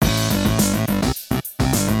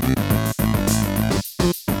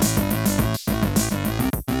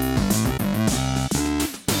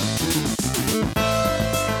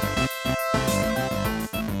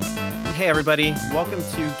everybody. Welcome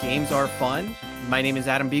to Games Are Fun. My name is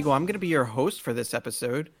Adam Beagle. I'm going to be your host for this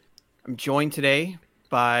episode. I'm joined today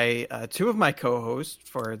by two of my co-hosts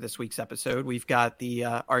for this week's episode. We've got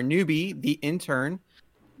our newbie, the intern,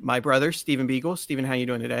 my brother, Stephen Beagle. Stephen, how you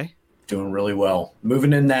doing today? Doing really well.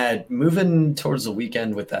 Moving towards the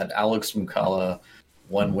weekend with that Alex Mukala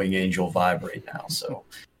One Wing Angel vibe right now. So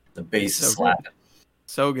the bass is slapping.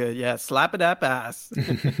 So good. Yeah, slap it up ass.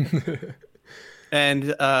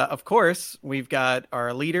 And of course, we've got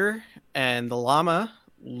our leader and the llama,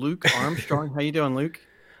 Luke Armstrong. How you doing, Luke?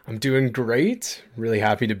 I'm doing great. Really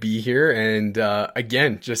happy to be here. And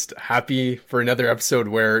again, just happy for another episode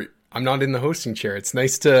where I'm not in the hosting chair. It's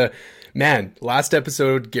nice to, last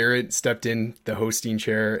episode, Garrett stepped in the hosting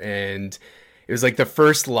chair, and it was like the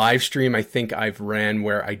first live stream I think I've ran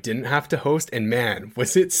where I didn't have to host. And man,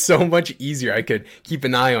 was it so much easier. I could keep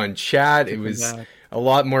an eye on chat. It was a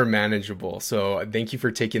lot more manageable. So thank you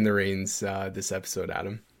for taking the reins this episode,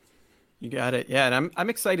 Adam. You got it. Yeah, and I'm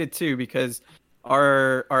excited too because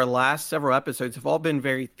our last several episodes have all been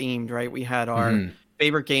very themed, right? We had our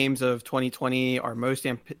favorite games of 2020, our most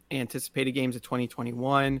anticipated games of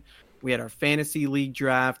 2021. We had our fantasy league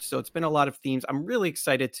draft. So it's been a lot of themes. I'm really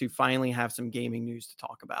excited to finally have some gaming news to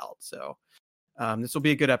talk about. So this will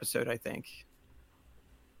be a good episode, I think.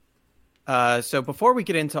 So before we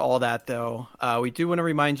get into all that, though, we do want to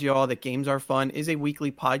remind you all that Games Are Fun is a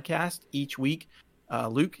weekly podcast. Each week,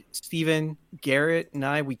 Luke, Steven, Garrett, and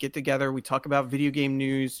I, we get together. We talk about video game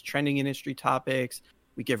news, trending industry topics.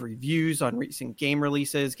 We give reviews on recent game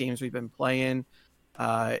releases, games we've been playing.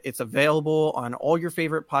 It's available on all your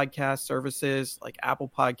favorite podcast services like Apple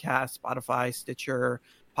Podcasts, Spotify, Stitcher,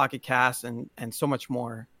 Pocket Casts, and so much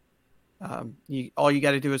more. All you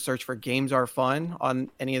got to do is search for Games Are Fun on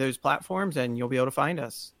any of those platforms, and you'll be able to find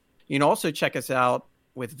us. You can also check us out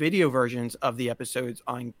with video versions of the episodes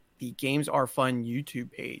on the Games Are Fun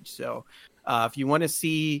YouTube page. So if you want to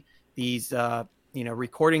see these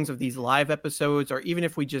recordings of these live episodes, or even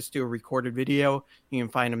if we just do a recorded video, you can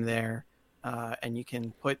find them there. And you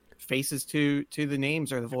can put faces to the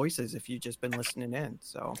names or the voices if you've just been listening in.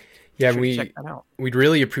 So yeah, check that out. We'd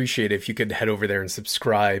really appreciate it if you could head over there and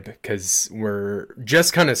subscribe, because we're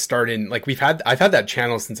just kind of starting. Like I've had that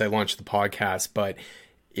channel since I launched the podcast, but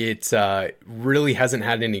it really hasn't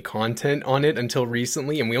had any content on it until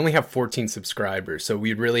recently, and we only have 14 subscribers. So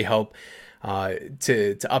we'd really help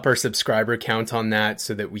to up our subscriber count on that,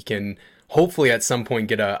 so that we can hopefully at some point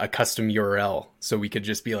get a custom URL, so we could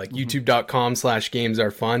just be like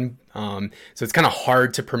youtube.com/gamesarefun. So it's kind of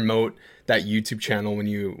hard to promote that YouTube channel when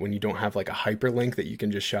you don't have like a hyperlink that you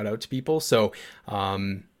can just shout out to people. So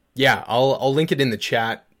I'll link it in the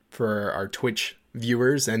chat for our Twitch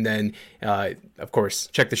viewers, and then of course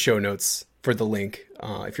check the show notes for the link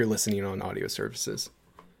if you're listening on audio services.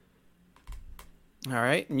 All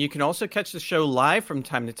right, and you can also catch the show live from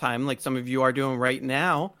time to time, like some of you are doing right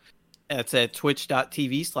now. It's at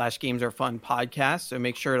twitch.tv/GamesAreFunPodcast. So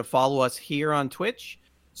make sure to follow us here on Twitch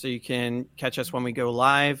so you can catch us when we go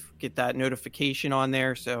live, get that notification on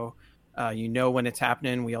there so you know when it's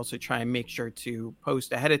happening. We also try and make sure to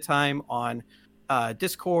post ahead of time on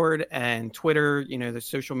Discord and Twitter, the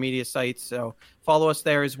social media sites. So follow us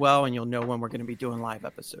there as well, and you'll know when we're going to be doing live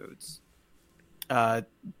episodes.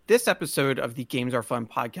 This episode of the Games Are Fun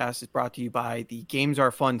podcast is brought to you by the Games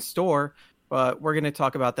Are Fun store, but we're going to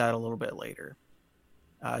talk about that a little bit later.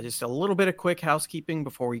 Just a little bit of quick housekeeping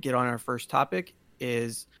before we get on our first topic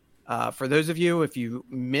is for those of you, if you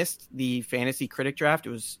missed the Fantasy Critic Draft, it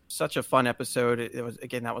was such a fun episode.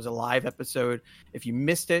 That was a live episode. If you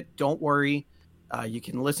missed it, don't worry. You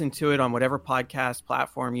can listen to it on whatever podcast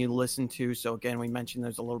platform you listen to. So again, we mentioned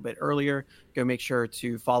those a little bit earlier. Go make sure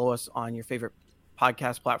to follow us on your favorite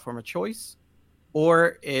podcast platform of choice.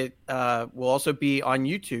 Or it will also be on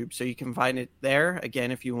YouTube, so you can find it there.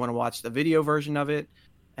 Again, if you want to watch the video version of it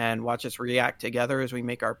and watch us react together as we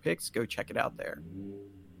make our picks, go check it out there.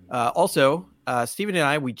 Also, Steven and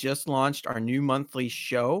I, we just launched our new monthly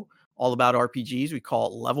show all about RPGs. We call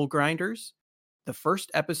it Level Grinders. The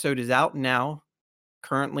first episode is out now,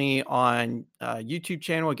 currently on YouTube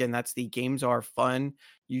channel. Again, that's the Games Are Fun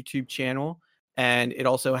YouTube channel. And it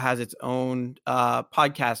also has its own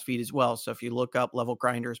podcast feed as well. So if you look up Level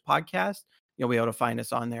Grinders podcast, you'll be able to find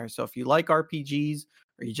us on there. So if you like RPGs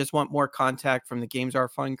or you just want more contact from the Games Are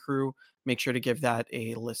Fun crew, make sure to give that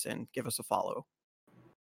a listen. Give us a follow.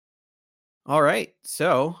 All right.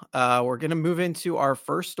 So we're going to move into our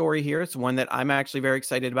first story here. It's one that I'm actually very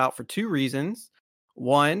excited about for two reasons.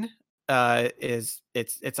 One is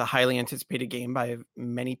it's a highly anticipated game by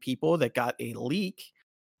many people that got a leak.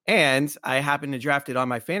 And I happened to draft it on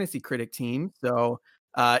my fantasy critic team. So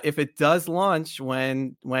If it does launch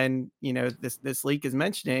when this leak is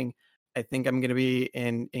mentioning, I think I'm going to be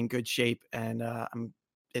in good shape, and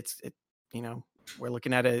we're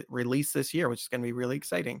looking at a release this year, which is going to be really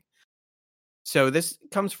exciting. So this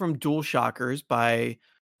comes from Dual Shockers by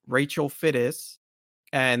Rachel Fittis,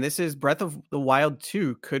 and this is Breath of the Wild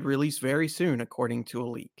 2 could release very soon, according to a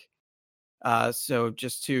leak. So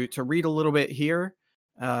just to read a little bit here,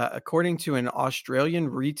 according to an Australian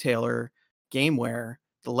retailer, Gameware,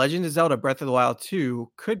 The Legend of Zelda Breath of the Wild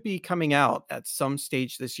 2 could be coming out at some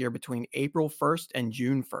stage this year between April 1st and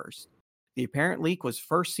June 1st. The apparent leak was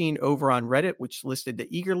first seen over on Reddit, which listed the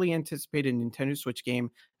eagerly anticipated Nintendo Switch game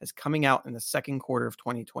as coming out in the second quarter of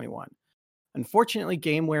 2021. Unfortunately,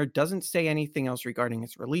 Gameware doesn't say anything else regarding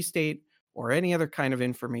its release date or any other kind of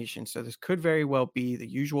information, so this could very well be the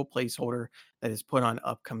usual placeholder that is put on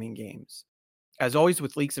upcoming games. As always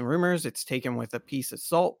with leaks and rumors, it's taken with a piece of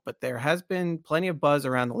salt, but there has been plenty of buzz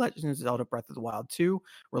around The Legend of Zelda Breath of the Wild 2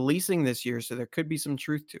 releasing this year, so there could be some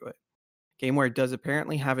truth to it. Gameware does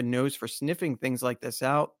apparently have a nose for sniffing things like this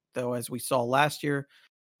out, though as we saw last year,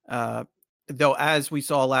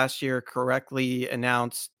 correctly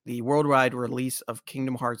announced the worldwide release of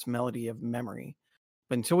Kingdom Hearts Melody of Memory.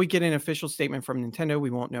 But until we get an official statement from Nintendo, we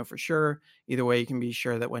won't know for sure. Either way, you can be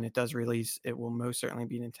sure that when it does release, it will most certainly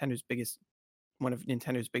be one of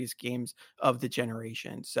Nintendo's biggest games of the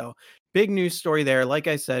generation. So big news story there. Like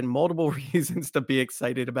I said, multiple reasons to be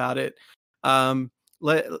excited about it.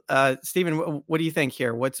 Steven, what do you think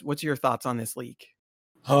here? What's your thoughts on this leak?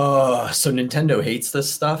 So Nintendo hates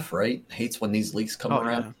this stuff, right? Hates when these leaks come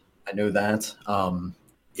around. Yeah. I know that.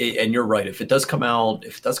 And you're right. If it does come out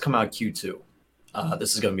Q2,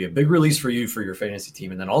 this is going to be a big release for you, for your fantasy team,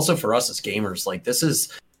 and then also for us as gamers. Like, this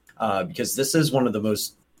is because this is one of the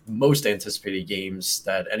most anticipated games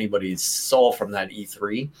that anybody saw from that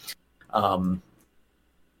E3.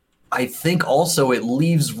 I think also it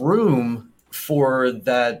leaves room for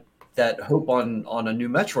that hope on a new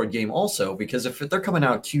Metroid game also, because if they're coming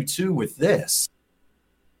out Q2 with this,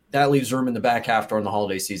 that leaves room in the back half during the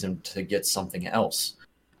holiday season to get something else.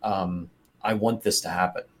 I want this to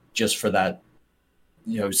happen just for that,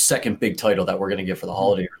 second big title that we're going to get for the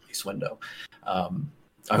holiday release window. I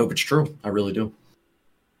hope it's true. I really do.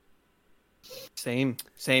 Same.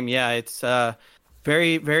 Yeah, it's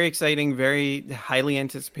very, very exciting, very highly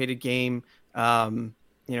anticipated game.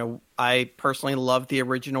 I personally love the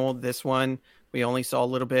original. This one, we only saw a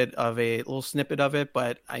little snippet of it,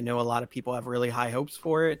 but I know a lot of people have really high hopes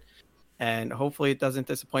for it, and hopefully it doesn't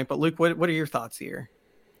disappoint. But Luke, what are your thoughts here?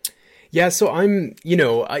 Yeah, so I'm,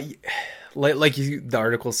 like the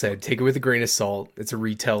article said, take it with a grain of salt. It's a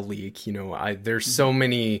retail leak. There's so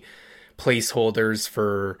many placeholders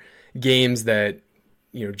for games that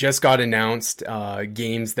just got announced,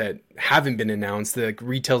 games that haven't been announced.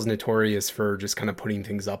 Retail's notorious for just kind of putting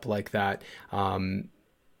things up like that. And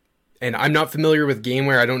I'm not familiar with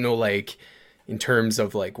Gameware. I don't know, in terms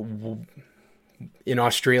of in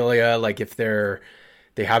Australia, if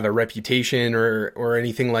they have a reputation or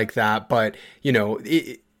anything like that. But,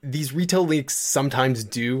 these retail leaks sometimes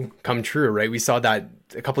do come true, right? We saw that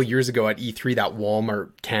a couple of years ago at E3, that Walmart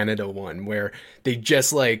Canada one, where they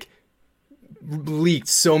just leaked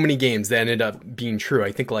so many games that ended up being true.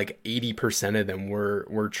 I think 80% of them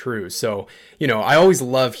were true. So, I always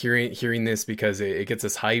love hearing this because it gets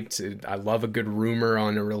us hyped. I love a good rumor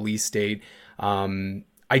on a release date.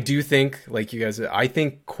 I do think, like you guys, I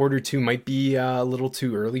think Q2 might be a little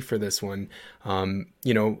too early for this one. A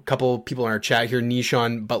couple people in our chat here,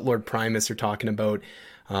 Nishon, Butlord Primus, are talking about,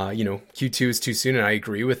 Q2 is too soon, and I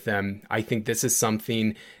agree with them. I think this is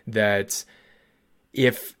something that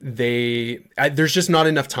if there's just not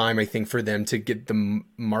enough time, I think, for them to get the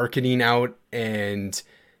marketing out and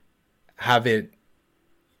have it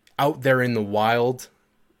out there in the wild,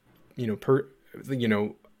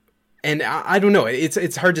 and I don't know.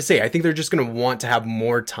 It's hard to say. I think they're just going to want to have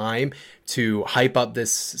more time to hype up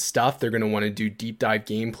this stuff. They're going to want to do deep dive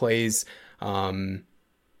gameplays.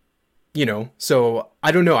 So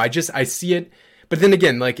I don't know. I see it. But then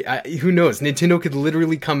again, who knows? Nintendo could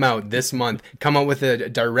literally come out this month, come out with a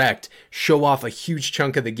direct, show off a huge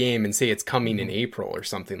chunk of the game and say it's coming in April or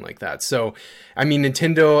something like that. So, I mean,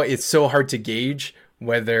 Nintendo, it's so hard to gauge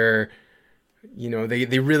whether,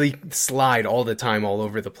 they really slide all the time all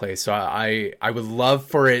over the place. So I would love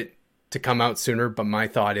for it to come out sooner, but my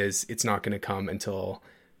thought is it's not going to come until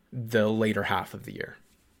the later half of the year.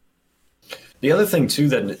 The other thing too,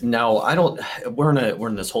 that now we're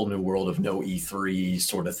in this whole new world of no E3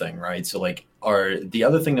 sort of thing, right? So the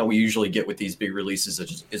other thing that we usually get with these big releases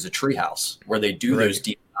is a treehouse where they do those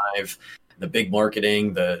deep dive the big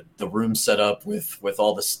marketing, the room set up with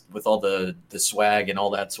all the swag and all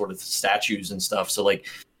that sort of statues and stuff. So like,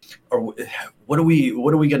 what are we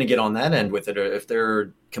going to get on that end with it? Or if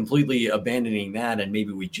they're completely abandoning that and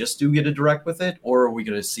maybe we just do get a direct with it, or are we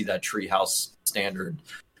going to see that Treehouse standard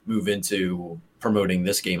move into promoting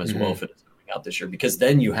this game as well if it is coming out this year? Because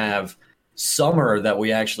then you have summer that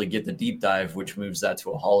we actually get the deep dive, which moves that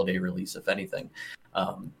to a holiday release, if anything,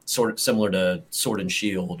 sort of similar to Sword and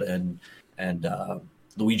Shield and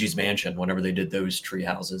Luigi's Mansion whenever they did those tree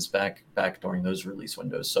houses back during those release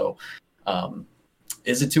windows. So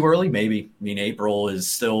is it too early? Maybe. I mean, April is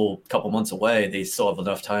still a couple months away. They still have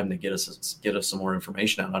enough time to get us some more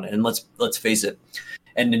information out on it. And let's face it,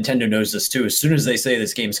 and Nintendo knows this too. As soon as they say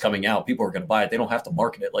this game's coming out, people are going to buy it. They don't have to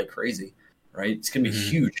market it like crazy, right? It's going to be a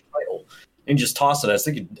huge title. And just toss it. I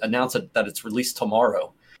think you announce it that it's released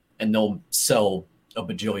tomorrow, and they'll sell a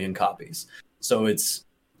bajillion copies. So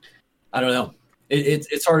I don't know.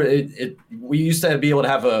 It's hard. We used to be able to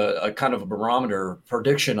have a kind of a barometer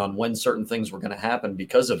prediction on when certain things were going to happen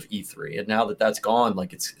because of E3, and now that that's gone,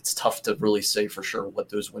 like it's tough to really say for sure what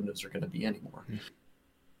those windows are going to be anymore.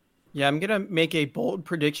 Yeah, I'm gonna make a bold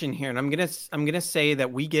prediction here, and I'm gonna say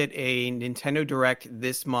that we get a Nintendo Direct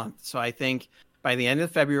this month. So I think by the end of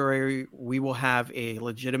February we will have a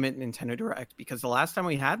legitimate Nintendo Direct, because the last time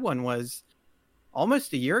we had one was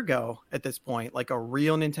almost a year ago at this point, like a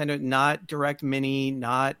real Nintendo, not Direct Mini,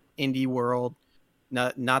 not Indie World,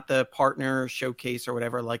 not the partner showcase or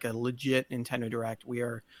whatever, like a legit Nintendo Direct. We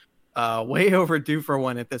are way overdue for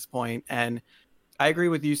one at this point. And I agree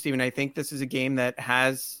with you, Steven. I think this is a game that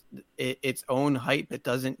has its own hype. It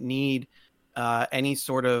doesn't need any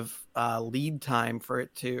sort of lead time for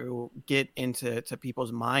it to get into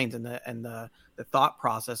people's minds and the thought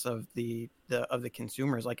process of the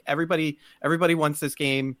consumers. Like everybody wants this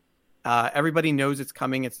game. Everybody knows it's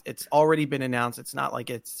coming. It's already been announced. It's not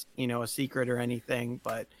like it's a secret or anything.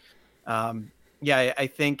 But yeah, I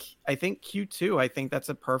think Q2. I think that's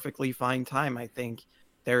a perfectly fine time. I think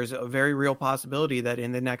there's a very real possibility that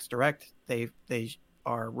in the next Direct they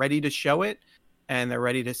are ready to show it, and they're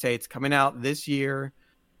ready to say it's coming out this year,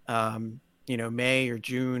 May or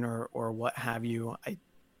June or what have you.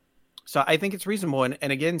 So I think it's reasonable.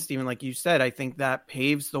 And again, Steven, like you said, I think that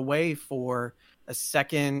paves the way for a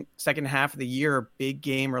second half of the year big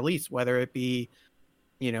game release, whether it be,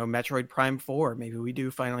 Metroid Prime 4. Maybe we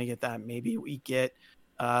do finally get that. Maybe we get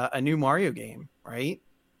a new Mario game, right?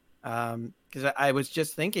 Because I was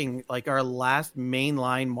just thinking, like, our last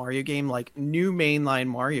mainline Mario game, like new mainline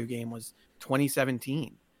Mario game, was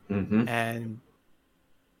 2017. And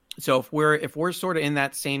so if we're sort of in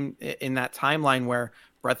that timeline where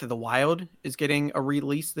Breath of the Wild is getting a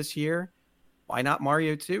release this year, why not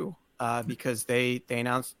Mario 2? Because they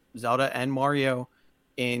announced Zelda and Mario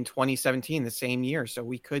in 2017, the same year. So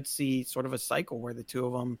we could see sort of a cycle where the two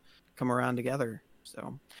of them come around together.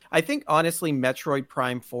 So I think, honestly, Metroid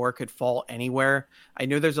Prime 4 could fall anywhere. I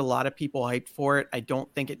know there's a lot of people hyped for it. I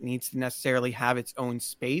don't think it needs to necessarily have its own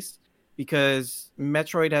space, because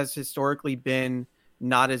Metroid has historically been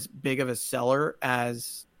not as big of a seller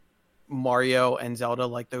as Mario and Zelda.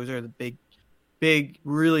 Like, those are the big,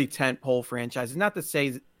 really tentpole franchises. Not to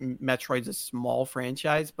say Metroid's a small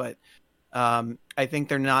franchise, but I think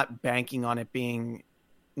they're not banking on it being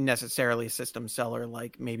necessarily a system seller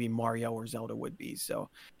like maybe Mario or Zelda would be. So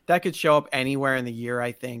that could show up anywhere in the year,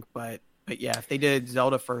 I think. But yeah, if they did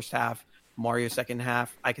Zelda first half, Mario second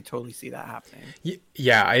half, I could totally see that happening.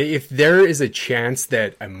 Yeah, if there is a chance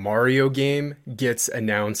that a Mario game gets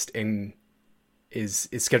announced and is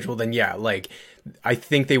scheduled, then yeah, like I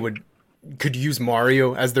think they could use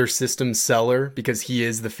Mario as their system seller, because he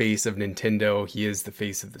is the face of Nintendo, he is the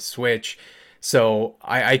face of the Switch. So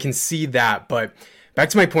I can see that. But back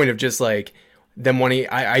to my point of just like them wanting,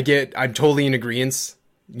 I'm totally in agreement.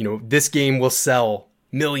 This game will sell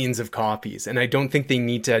millions of copies, and I don't think they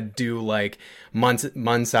need to do like months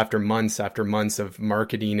after months after months of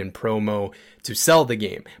marketing and promo to sell the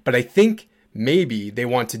game. But I think maybe they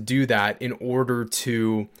want to do that in order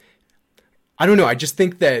to, I don't know, I just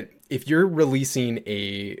think that if you're releasing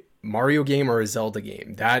a Mario game or a Zelda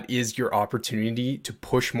game, that is your opportunity to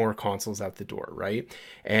push more consoles out the door, right?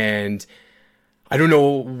 And I don't know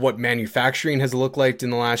what manufacturing has looked like in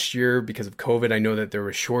the last year because of COVID. I know that there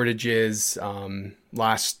were shortages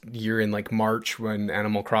last year in like March when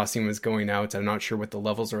Animal Crossing was going out. I'm not sure what the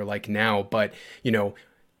levels are like now, but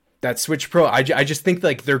that Switch Pro, I just think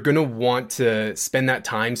like they're going to want to spend that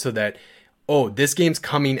time so that, this game's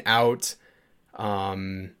coming out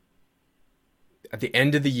at the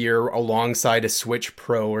end of the year alongside a Switch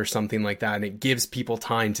Pro or something like that. And it gives people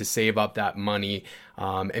time to save up that money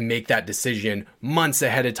and make that decision months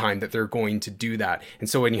ahead of time that they're going to do that. And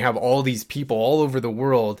so when you have all these people all over the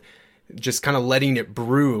world just kind of letting it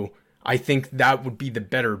brew, I think that would be the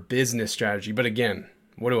better business strategy. But again,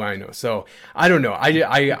 what do I know? So I don't know.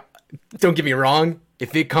 I don't get me wrong.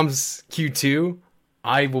 If it comes Q2,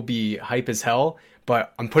 I will be hype as hell.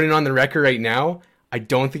 But I'm putting on the record right now, I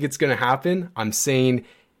don't think it's going to happen. I'm saying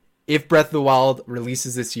if Breath of the Wild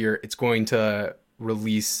releases this year, it's going to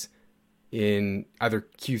release in either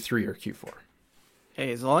Q3 or Q4.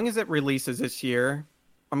 Hey, as long as it releases this year,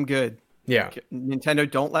 I'm good. Yeah. Nintendo,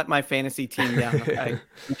 don't let my fantasy team down. Okay.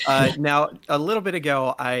 Now, a little bit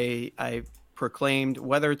ago, I proclaimed,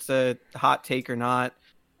 whether it's a hot take or not,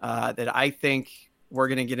 that I think we're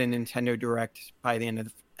going to get a Nintendo Direct by the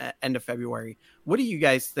end of February. What do you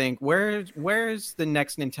guys think? Where's the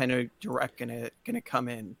next Nintendo Direct gonna come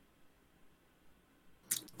in?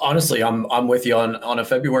 Honestly, I'm with you on a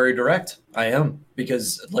February Direct. I am,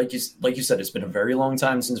 because like you said, it's been a very long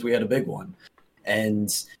time since we had a big one, and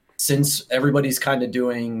since everybody's kind of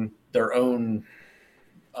doing their own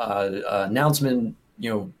announcement,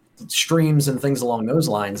 streams and things along those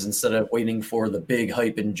lines, instead of waiting for the big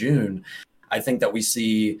hype in June, I think that we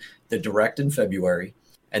see the Direct in February.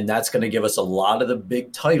 And that's going to give us a lot of the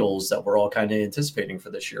big titles that we're all kind of anticipating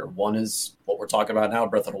for this year. One is what we're talking about now,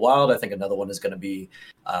 Breath of the Wild. I think another one is going to be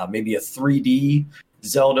maybe a 3D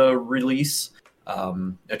Zelda release,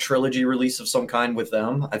 a trilogy release of some kind with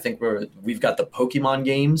them. I think we've got the Pokemon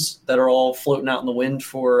games that are all floating out in the wind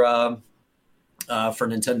for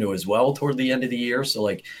Nintendo as well toward the end of the year. So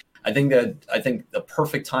I think the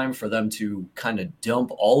perfect time for them to kind of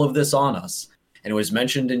dump all of this on us. And it was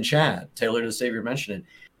mentioned in chat. Taylor the Savior mentioned it.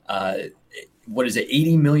 What is it?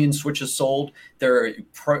 80 million Switches sold. They're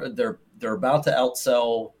about to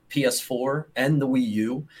outsell PS4 and the Wii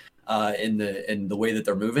U in the way that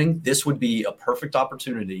they're moving. This would be a perfect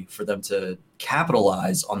opportunity for them to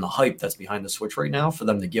capitalize on the hype that's behind the Switch right now. For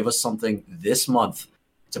them to give us something this month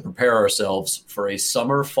to prepare ourselves for a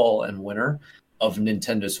summer, fall, and winter of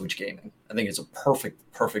Nintendo Switch gaming. I think it's a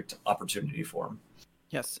perfect opportunity for them.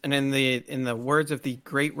 Yes, and in the words of the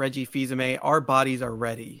great Reggie Fils-Aimé, our bodies are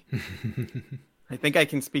ready. I think I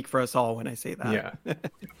can speak for us all when I say that. Yeah.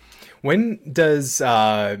 When does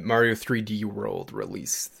Mario 3D World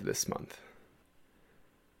release this month?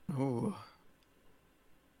 Oh,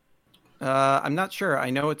 I'm not sure. I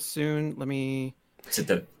know it's soon.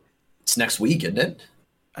 It's next week, isn't it?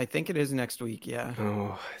 I think it is next week. Yeah.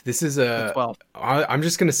 Oh, this is I'm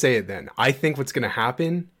just gonna say it then. I think what's gonna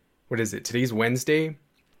happen. What is it? Today's Wednesday.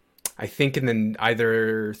 I think, and then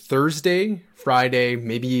either Thursday, Friday,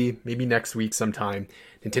 maybe next week sometime,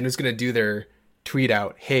 Nintendo's gonna do their tweet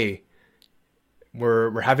out. Hey,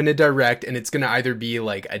 we're having a Direct, and it's gonna either be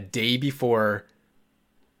like a day before,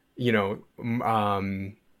 Super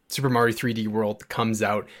Mario 3D World comes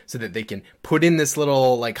out, so that they can put in this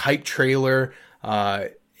little like hype trailer,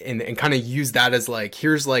 and kind of use that as like,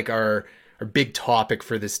 here's like our big topic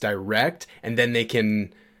for this Direct, and then they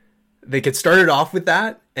could start it off with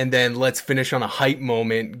that, and then let's finish on a hype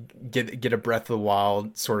moment, get a Breath of the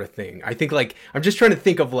Wild sort of thing. I think I'm just trying to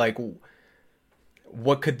think of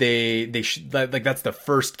what could they should, that's the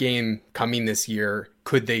first game coming this year.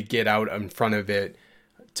 Could they get out in front of it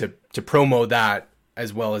to promo that,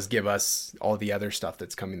 as well as give us all the other stuff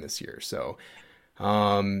that's coming this year? So,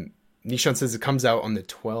 Nishan says it comes out on the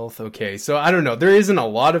 12th. Okay, so I don't know. There isn't a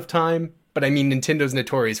lot of time. But I mean, Nintendo's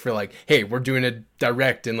notorious for hey, we're doing a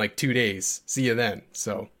Direct in 2 days. See you then.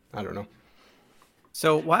 So I don't know.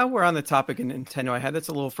 So while we're on the topic of Nintendo, I had this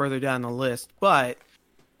a little further down the list, but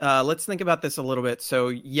let's think about this a little bit. So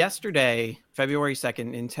yesterday, February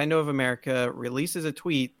 2nd, Nintendo of America releases a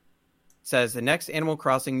tweet, says the next Animal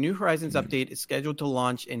Crossing New Horizons update is scheduled to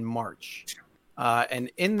launch in March. And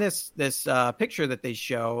in this picture that they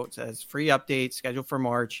show, it says free update scheduled for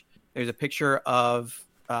March. There's a picture of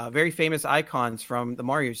very famous icons from the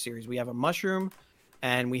Mario series. We have a mushroom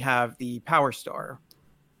and we have the Power Star.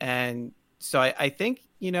 And so I think,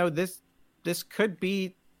 this could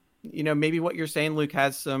be, maybe what you're saying, Luke,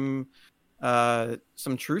 has some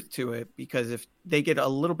truth to it, because if they get a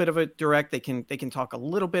little bit of a Direct, they can talk a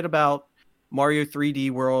little bit about Mario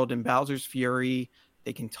 3D World and Bowser's Fury.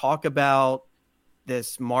 They can talk about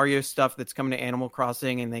this Mario stuff that's coming to Animal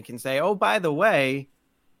Crossing, and they can say, oh, by the way,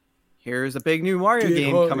 here's a big new Mario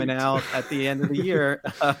game coming out at the end of the year.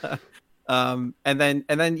 And then,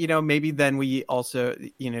 maybe then we also,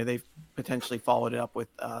 they've potentially followed it up with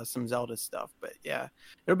some Zelda stuff. But yeah,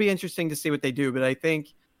 it'll be interesting to see what they do. But I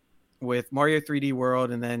think with Mario 3D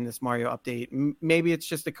World and then this Mario update. Maybe it's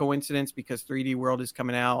just a coincidence because 3D World is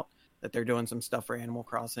coming out that they're doing some stuff for Animal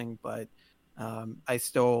Crossing, but I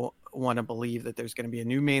still want to believe that there's going to be a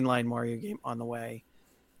new mainline Mario game on the way.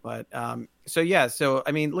 But so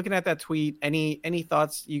I mean, looking at that tweet, any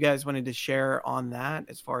thoughts you guys wanted to share on that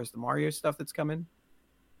as far as the Mario stuff that's coming?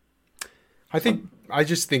 I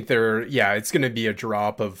just think it's going to be a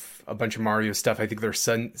drop of a bunch of Mario stuff. I think they're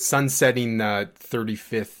sunsetting that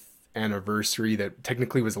 35th anniversary that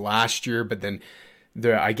technically was last year, but then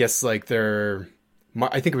I think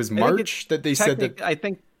it was March that they said that.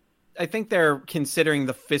 I think they're considering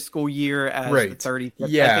the fiscal year as the 35th.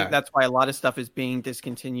 Yeah. I think that's why a lot of stuff is being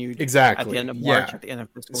discontinued exactly at the end of March, at the end of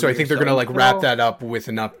fiscal year. So I think they're going to like wrap that up with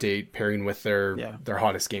an update pairing with their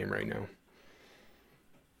hottest game right now.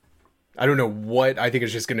 I don't know what. I think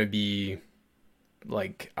it's just going to be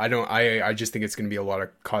like, I just think it's going to be a lot of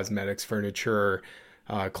cosmetics, furniture,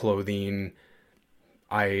 clothing.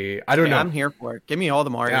 I don't know. I'm here for it. Give me all the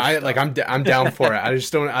Mario. Yeah, I'm down for it.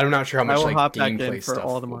 I'm not sure how much like gameplay stuff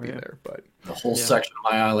all the will Mario be there, but the whole section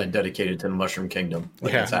of my island dedicated to the Mushroom Kingdom.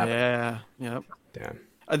 Yep. Damn.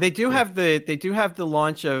 They do have the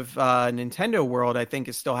launch of Nintendo World. I think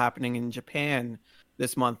is still happening in Japan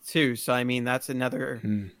this month too. So I mean, that's another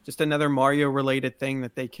Mario related thing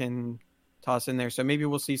that they can toss in there. So maybe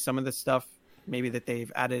we'll see some of the stuff maybe that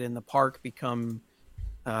they've added in the park become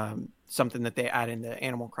something that they add into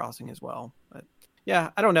Animal Crossing as well. But yeah,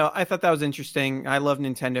 I don't know. I thought that was interesting. I love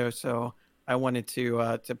Nintendo, so I wanted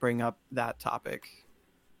to bring up that topic.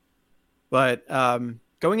 But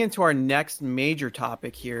going into our next major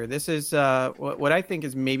topic here, this is what I think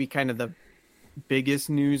is maybe kind of the biggest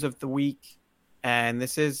news of the week. And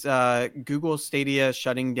this is Google Stadia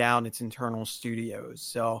shutting down its internal studios.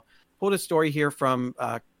 So pulled a story here from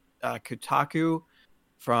Kotaku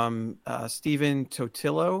from Stephen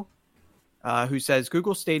Totillo, who says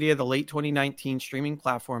Google Stadia, the late 2019 streaming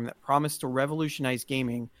platform that promised to revolutionize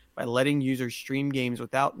gaming by letting users stream games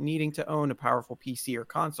without needing to own a powerful PC or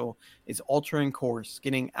console, is altering course,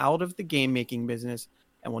 getting out of the game-making business,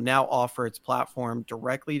 and will now offer its platform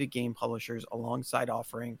directly to game publishers alongside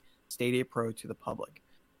offering Stadia Pro to the public.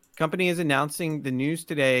 The company is announcing the news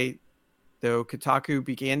today, though Kotaku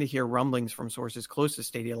began to hear rumblings from sources close to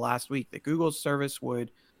Stadia last week that Google's service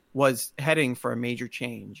was heading for a major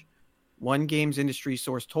change. One games industry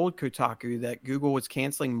source told Kotaku that Google was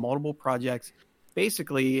canceling multiple projects,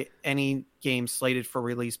 basically any game slated for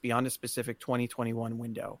release beyond a specific 2021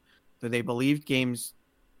 window. Though they believed games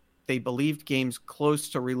close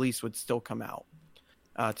to release would still come out.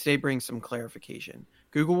 Today brings some clarification.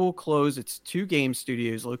 Google will close its 2 game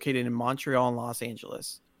studios located in Montreal and Los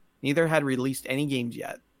Angeles. Neither had released any games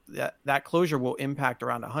yet. That closure will impact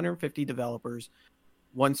around 150 developers,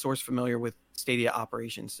 one source familiar with Stadia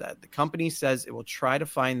operations said. The company says it will try to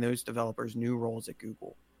find those developers new roles at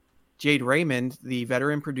Google. Jade Raymond, the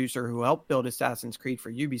veteran producer who helped build Assassin's Creed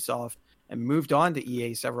for Ubisoft and moved on to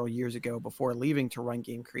EA several years ago before leaving to run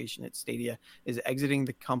game creation at Stadia, is exiting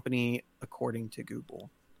the company, according to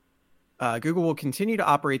Google. Google will continue to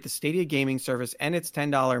operate the Stadia gaming service and its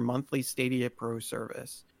 $10 monthly Stadia Pro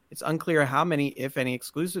service. It's unclear how many, if any,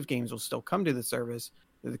 exclusive games will still come to the service,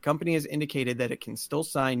 but the company has indicated that it can still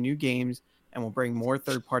sign new games and will bring more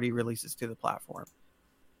third-party releases to the platform.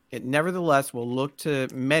 It nevertheless will look to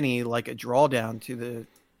many like a drawdown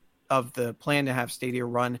of the plan to have Stadia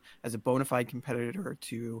run as a bona fide competitor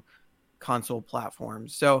to console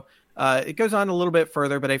platforms. So it goes on a little bit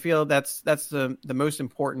further, but I feel that's the most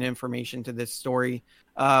important information to this story.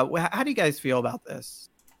 How do you guys feel about this?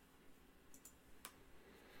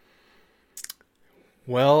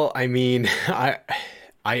 Well, I mean, I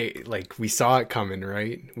like, we saw it coming,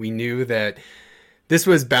 right? We knew that this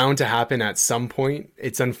was bound to happen at some point.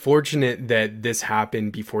 It's unfortunate that this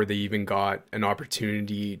happened before they even got an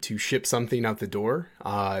opportunity to ship something out the door.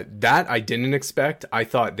 That I didn't expect. I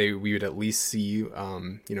thought we would at least see,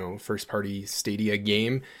 first party Stadia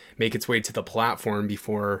game make its way to the platform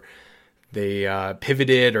before they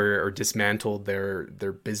pivoted or dismantled their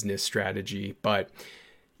business strategy. But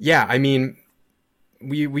yeah, I mean,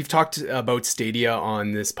 We've talked about Stadia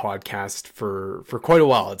on this podcast for quite a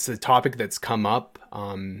while. It's a topic that's come up.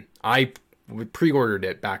 I pre-ordered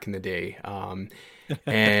it back in the day,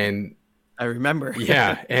 and I remember.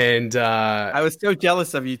 Yeah, and I was so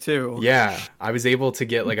jealous of you too. Yeah, I was able to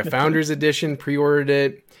get like a Founders Edition, pre-ordered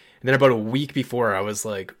it, and then about a week before, I was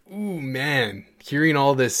like, "Ooh, man!" Hearing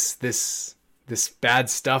all this bad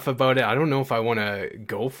stuff about it, I don't know if I want to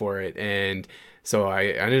go for it, and so I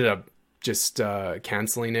ended up just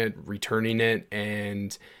canceling it, returning it,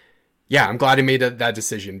 and yeah, I'm glad I made that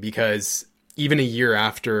decision, because even a year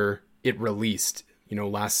after it released,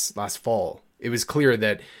 last fall. It was clear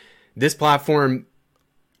that this platform,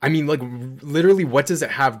 I mean, like literally, what does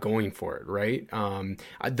it have going for it, right?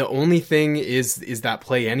 The only thing is that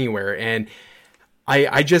Play Anywhere, and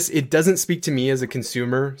I just, it doesn't speak to me as a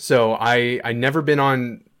consumer. So I never been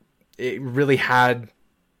on, it really had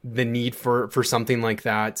the need for something like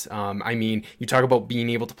that. I mean, you talk about being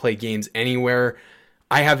able to play games anywhere.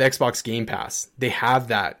 I have Xbox Game Pass. They have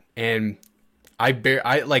that, and I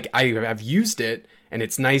have used it, and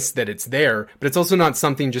it's nice that it's there, but it's also not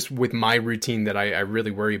something just with my routine that I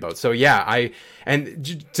really worry about. So yeah,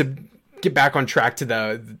 to get back on track to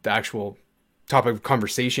the actual topic of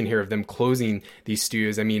conversation here of them closing these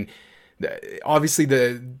studios. I mean, obviously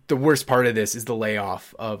the worst part of this is the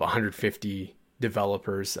layoff of 150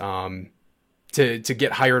 developers to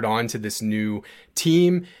get hired on to this new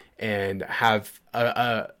team and have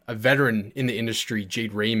a veteran in the industry,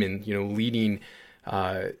 Jade Raymond, leading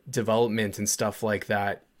development and stuff like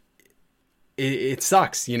that. It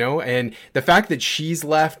sucks, and the fact that she's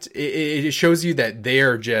left, it shows you that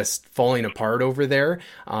they're just falling apart over there.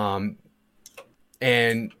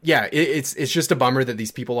 And yeah, it's just a bummer that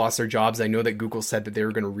these people lost their jobs. I know that Google said that they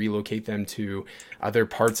were going to relocate them to other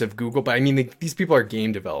parts of Google, but I mean, these people are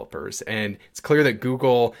game developers, and it's clear that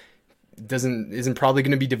Google isn't probably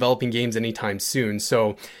going to be developing games anytime soon.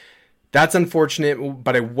 So that's unfortunate.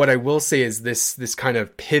 But what I will say is this kind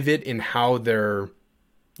of pivot in how they're,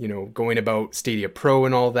 going about Stadia Pro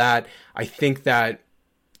and all that, I think that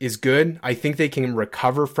is good. I think they can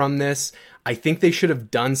recover from this. I think they should have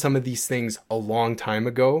done some of these things a long time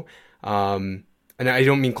ago. And I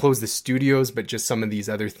don't mean close the studios, but just some of these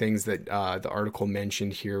other things that the article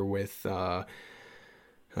mentioned here with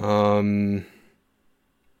offering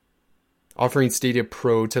Stadia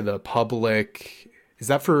Pro to the public. Is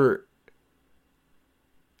that for...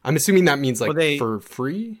 I'm assuming that means for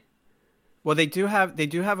free? Well, they do have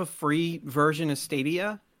a free version of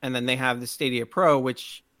Stadia, and then they have the Stadia Pro,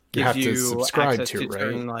 which gives you subscribe access to right?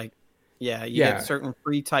 certain get certain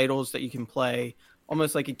free titles that you can play,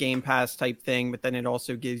 almost like a Game Pass type thing. But then it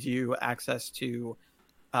also gives you access to,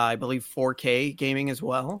 I believe, 4K gaming as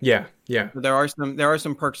well. Yeah. So there are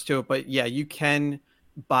some perks to it, but yeah, you can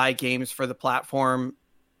buy games for the platform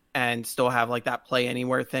and still have like that Play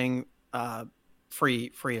Anywhere thing.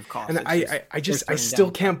 Free of cost. And I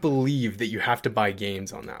still can't believe that you have to buy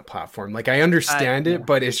games on that platform. Like, I understand it,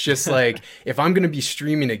 but it's just like, if I'm going to be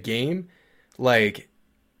streaming a game, like,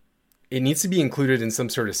 it needs to be included in some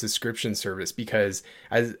sort of subscription service, because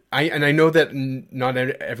I know that not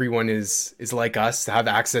everyone is like us to have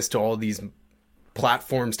access to all these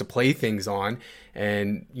platforms to play things on,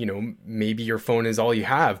 and maybe your phone is all you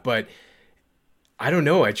have, but I don't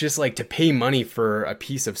know. I just like to pay money for a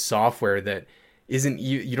piece of software that isn't,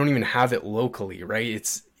 you don't even have it locally, right?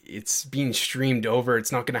 It's being streamed over.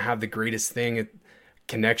 It's not going to have the greatest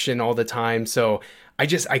connection all the time. So I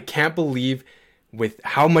can't believe, with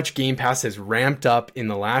how much Game Pass has ramped up in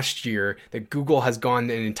the last year, that Google has gone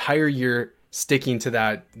an entire year sticking to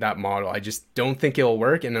that model. I just don't think it'll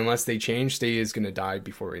work, and unless they change, Stadia is going to die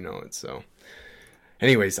before we know it. So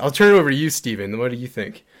anyways, I'll turn it over to you, Steven. What do you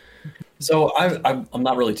think? So I'm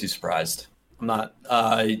not really too surprised. I'm not,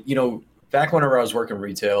 back whenever I was working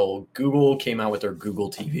retail, Google came out with their Google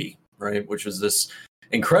TV, right? Which was this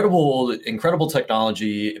incredible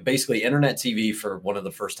technology, basically internet TV for one of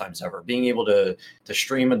the first times ever. Being able to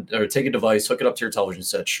stream or take a device, hook it up to your television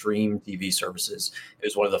set, stream TV services. It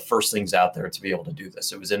was one of the first things out there to be able to do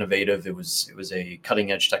this. It was innovative. It was a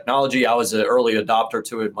cutting edge technology. I was an early adopter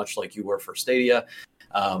to it, much like you were for Stadia,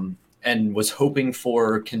 and was hoping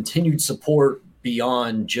for continued support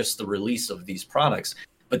beyond just the release of these products.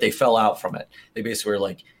 But they fell out from it. They basically were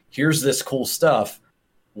like, here's this cool stuff.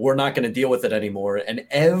 We're not going to deal with it anymore. And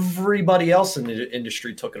everybody else in the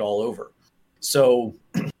industry took it all over. So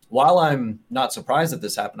while I'm not surprised that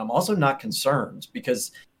this happened, I'm also not concerned,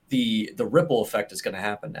 because the ripple effect is going to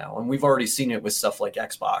happen now. And we've already seen it with stuff like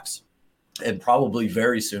Xbox, and probably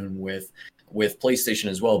very soon with PlayStation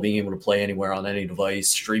as well, being able to play anywhere on any device,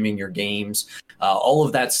 streaming your games. All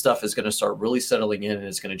of that stuff is going to start really settling in, and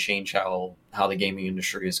it's going to change how the gaming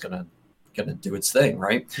industry is going to do its thing,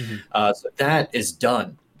 right? Mm-hmm. So that is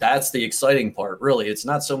done. That's the exciting part, really. It's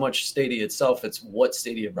not so much Stadia itself, it's what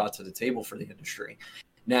Stadia brought to the table for the industry.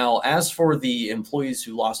 Now, as for the employees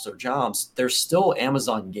who lost their jobs, there's still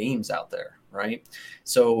Amazon games out there, right?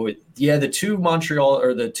 So yeah, the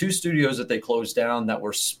two studios that they closed down that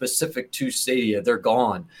were specific to Stadia, they're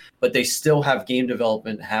gone, but they still have game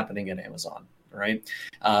development happening at Amazon, right?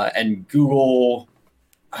 And Google,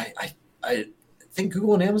 I think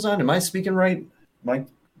Google and Amazon, am I speaking right? Am I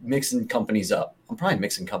mixing companies up I'm probably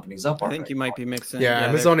mixing companies up. I think you might be mixing. Yeah,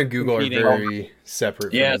 Amazon and Google are very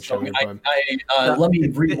separate. Yeah, from each other, let me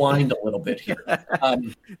rewind a little bit here.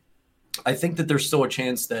 I think that there's still a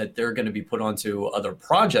chance that they're going to be put onto other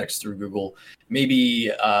projects through Google.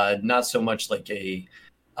 Maybe not so much like a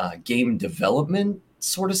game development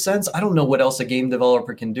sort of sense. I don't know what else a game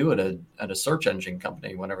developer can do at a search engine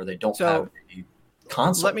company whenever they don't have a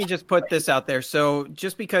console. Let me just put this out there. So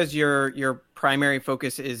just because your primary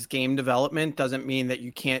focus is game development doesn't mean that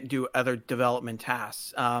you can't do other development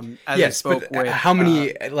tasks. Yes, but how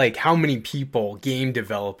many people, game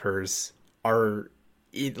developers, are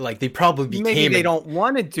they probably became. Maybe they don't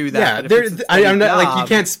want to do that. Yeah, I'm not like, you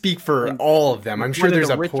can't speak for all of them. I'm sure there's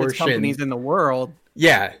a portion companies in the world.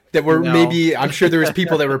 Yeah, that were maybe. I'm sure there was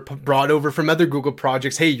people that were brought over from other Google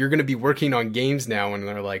projects. Hey, you're going to be working on games now, and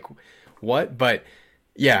they're like, what? But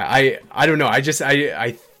yeah, I don't know.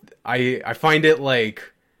 I find it like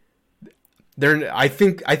I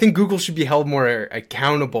think Google should be held more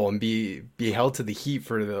accountable and be held to the heat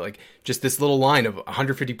for just this little line of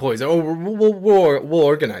 150 employees. Oh, we'll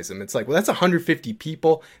organize them. It's like, well, that's 150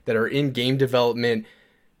 people that are in game development.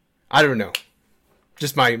 I don't know.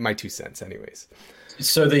 Just my 2 cents, anyways.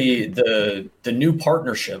 So the new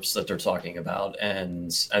partnerships that they're talking about,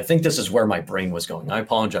 and I think this is where my brain was going. I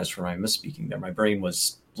apologize for my misspeaking there. My brain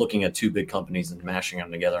was looking at 2 big companies and mashing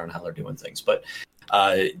them together and how they're doing things. But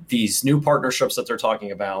these new partnerships that they're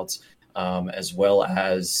talking about, as well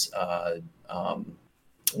as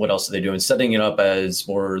what else are they doing? Setting it up as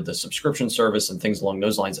more the subscription service and things along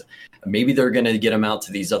those lines. Maybe they're going to get them out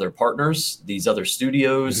to these other partners, these other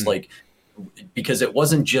studios, because it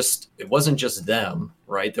wasn't just them,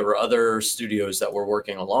 right? There were other studios that were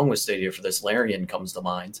working along with Stadia for this. Larian comes to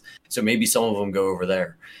mind. So maybe some of them go over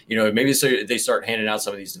there. Maybe so they start handing out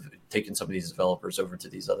taking some of these developers over to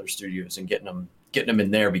these other studios and getting them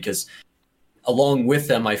in there, because along with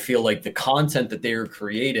them, I feel like the content that they are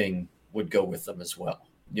creating would go with them as well.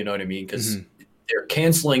 You know what I mean? Because they're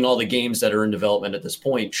canceling all the games that are in development at this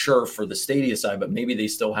point, sure, for the Stadia side, but maybe they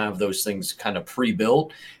still have those things kind of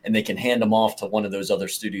pre-built and they can hand them off to one of those other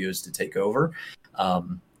studios to take over.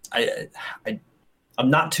 I'm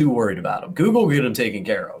not too worried about them. Google will get them taken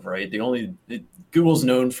care of, right? Google's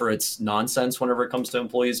known for its nonsense whenever it comes to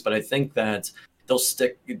employees, but I think that they'll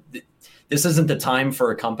stick. This isn't the time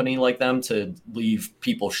for a company like them to leave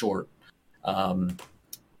people short.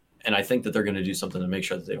 And I think that they're going to do something to make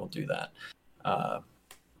sure that they don't do that.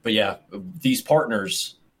 But yeah, these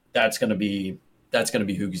partners, that's going to be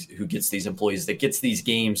who gets these employees, that gets these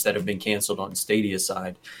games that have been canceled on Stadia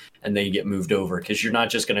side, and they get moved over, because you're not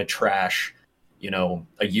just going to trash,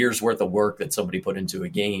 a year's worth of work that somebody put into a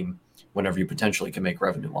game whenever you potentially can make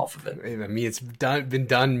revenue off of it. I mean, it's been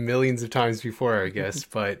done millions of times before, I guess.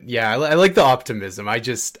 But yeah, I like the optimism.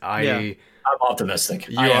 I'm optimistic.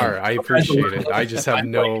 You are. I appreciate it. I just have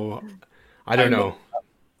I don't know.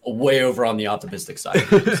 Way over on the optimistic side.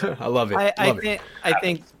 I love it. I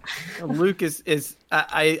think Luke is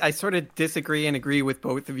I sort of disagree and agree with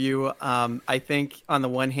both of you. I think on the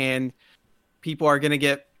one hand, people are going to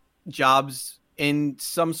get jobs in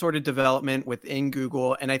some sort of development within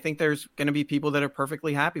Google, and I think there's going to be people that are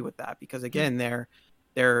perfectly happy with that, because again,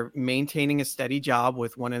 they're maintaining a steady job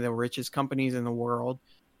with one of the richest companies in the world,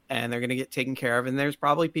 and they're going to get taken care of. And there's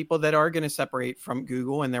probably people that are going to separate from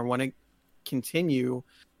Google and they want to continue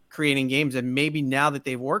creating games, and maybe now that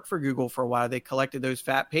they've worked for Google for a while, they collected those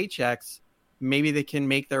fat paychecks, maybe they can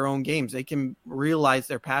make their own games. They can realize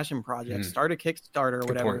their passion project, start a Kickstarter or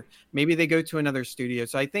whatever. Maybe they go to another studio.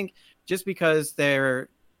 So I think just because they're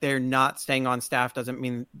not staying on staff doesn't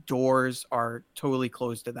mean doors are totally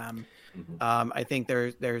closed to them. I think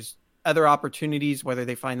there's other opportunities, whether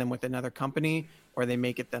they find them with another company or they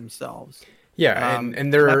make it themselves. Yeah,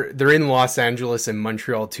 and they're in Los Angeles and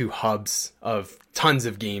Montreal, 2 hubs of tons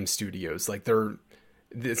of game studios.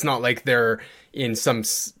 It's not like they're in some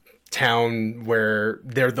town where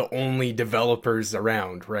they're the only developers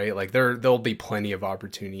around, right? Like there'll be plenty of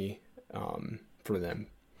opportunity for them.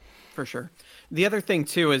 For sure. The other thing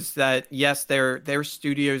too is that yes, their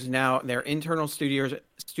studios now, their internal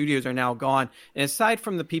studios are now gone. And aside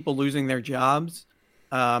from the people losing their jobs,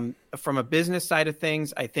 from a business side of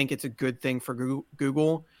things, I think it's a good thing for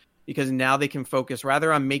Google, because now they can focus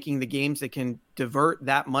rather on making the games. They can divert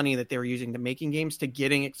that money that they were using to making games to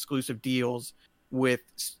getting exclusive deals with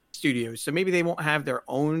studios. So maybe they won't have their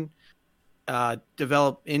own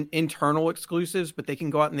develop internal exclusives, but they can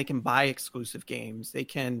go out and they can buy exclusive games. They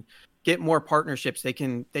can get more partnerships. They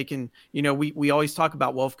can, we always talk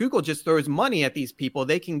about, well, if Google just throws money at these people,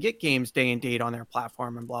 they can get games day and date on their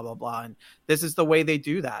platform and blah, blah, blah. And this is the way they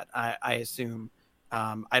do that, I assume.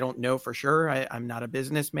 I don't know for sure. I'm not a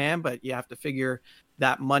businessman, but you have to figure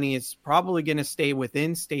that money is probably going to stay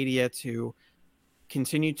within Stadia to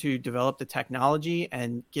continue to develop the technology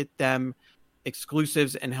and get them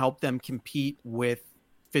exclusives and help them compete with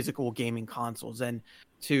physical gaming consoles. And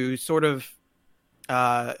to sort of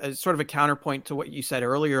a counterpoint to what you said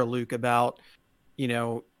earlier, Luke, about,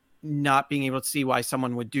 not being able to see why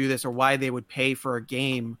someone would do this or why they would pay for a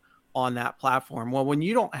game on that platform. Well, when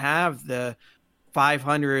you don't have the $500,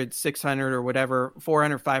 $600 or whatever,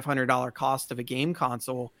 $400, $500 cost of a game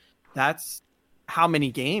console, that's how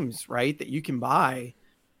many games, right, that you can buy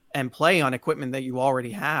and play on equipment that you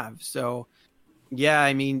already have. So yeah,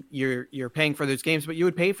 I mean, you're paying for those games, but you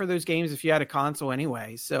would pay for those games if you had a console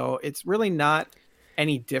anyway. So it's really not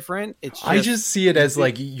any different. I just see it as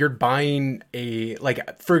like you're buying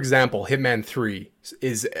for example, Hitman 3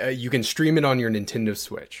 is you can stream it on your Nintendo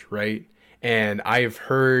Switch, right? And I've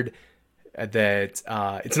heard that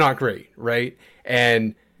it's not great, right?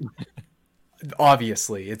 And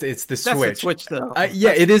obviously it's the Switch. That's the Switch though.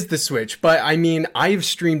 Yeah, it is the Switch, but I mean, I've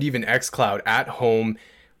streamed even xCloud at home,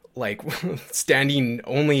 like standing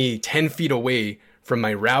only 10 feet away from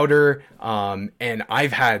my router, and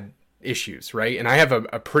I've had issues, right? And I have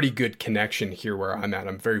a pretty good connection here where I'm at.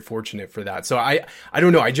 I'm very fortunate for that. So I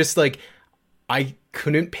don't know. I just I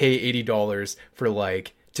couldn't pay $80 for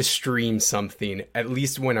to stream something. At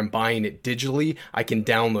least when I'm buying it digitally, I can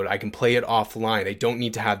download, I can play it offline. I don't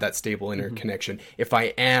need to have that stable interconnection. If I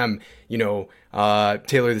am,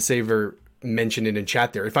 Taylor the Saver mentioned it in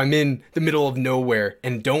chat there, if I'm in the middle of nowhere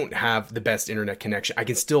and don't have the best internet connection, I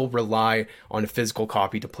can still rely on a physical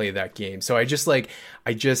copy to play that game. So I just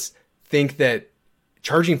think that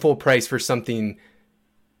charging full price for something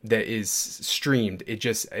that is streamed,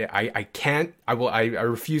 I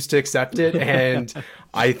refuse to accept it. And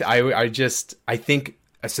I think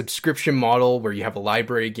a subscription model where you have a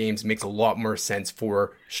library of games makes a lot more sense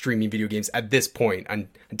for streaming video games at this point. And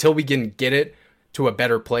until we can get it to a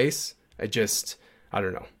better place, I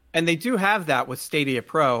don't know. And they do have that with Stadia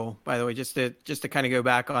Pro, by the way, just to kind of go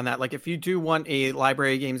back on that. Like if you do want a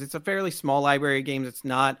library of games, it's a fairly small library of games. It's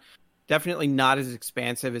definitely not as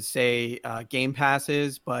expansive as say Game Pass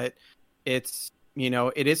is, but it's,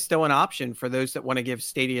 it is still an option for those that want to give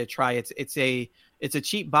Stadia a try. It's a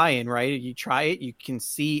cheap buy-in, right? You try it, you can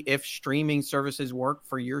see if streaming services work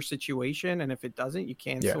for your situation, and if it doesn't, you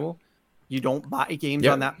cancel. Yeah. You don't buy games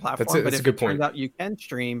on that platform. But if it turns out you can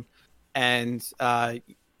stream, and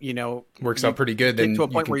works out pretty good, then to a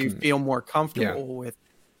point where you feel more comfortable with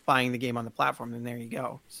buying the game on the platform, then there you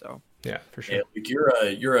go. So yeah, for sure. Yeah,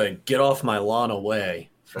 you're a get off my lawn away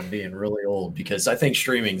from being really old, because I think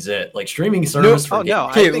streaming's it. Like streaming service.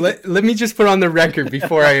 Okay, let me just put on the record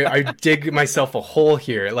before I dig myself a hole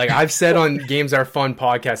here. Like I've said on Games Are Fun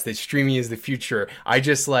podcast that streaming is the future. I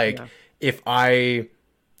just I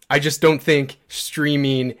just don't think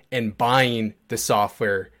streaming and buying the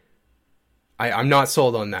software, I'm not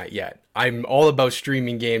sold on that yet. I'm all about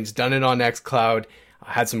streaming games, done it on xCloud.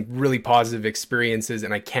 I had some really positive experiences,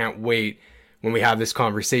 and I can't wait when we have this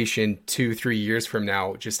conversation 2-3 years from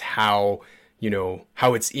now, just how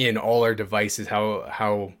it's in all our devices,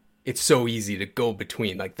 how it's so easy to go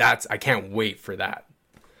between. I can't wait for that.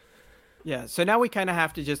 Yeah. So now we kind of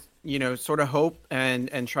have to just, sort of hope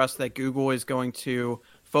and trust that Google is going to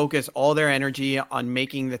focus all their energy on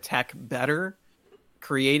making the tech better,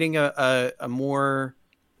 creating a more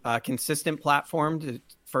consistent platform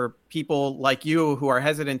for people like you who are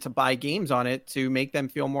hesitant to buy games on it, to make them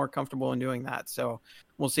feel more comfortable in doing that. So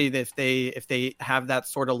we'll see if they have that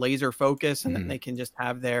sort of laser focus, and then they can just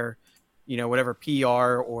have their, whatever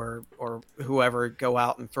PR or whoever go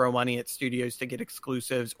out and throw money at studios to get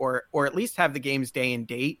exclusives, or at least have the games day and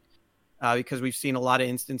date, because we've seen a lot of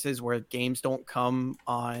instances where games don't come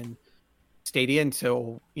on Stadia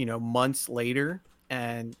until, months later.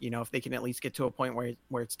 And, if they can at least get to a point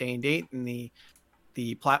where it's day and date and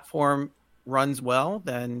the platform runs well,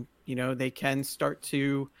 then, they can start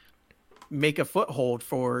to make a foothold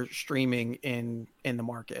for streaming in the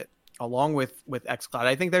market, along with xCloud.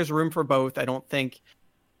 I think there's room for both. I don't think,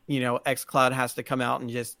 xCloud has to come out and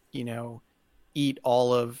just, eat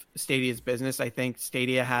all of Stadia's business. I think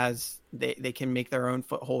Stadia they can make their own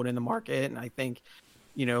foothold in the market. And I think,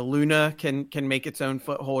 Luna can make its own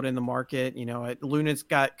foothold in the market. Luna's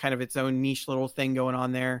got kind of its own niche little thing going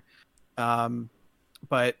on there.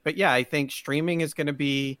 But yeah, I think streaming is going to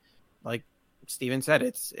be, like Steven said,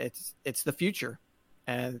 it's the future,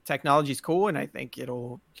 and the technology is cool. And I think it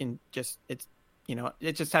just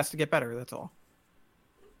has to get better. That's all.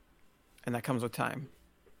 And that comes with time.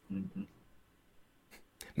 Mm-hmm.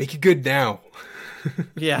 Make it good now.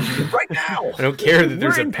 Yeah, right now. I don't care that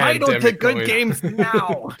there's we're a entitled pandemic to good going games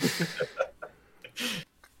now.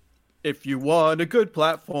 If you want a good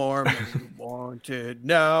platform, you want it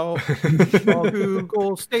now. Call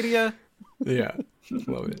Google Stadia. Yeah,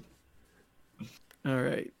 love it. All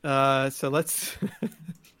right. So let's.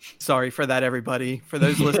 Sorry for that, everybody. For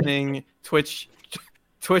those listening, Twitch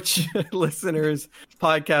listeners,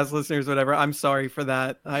 podcast listeners, whatever. I'm sorry for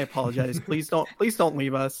that. I apologize. Please don't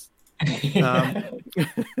leave us.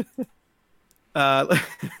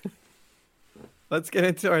 Let's get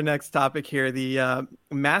into our next topic here. The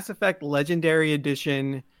Mass Effect Legendary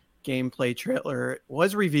Edition gameplay trailer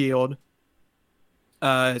was revealed.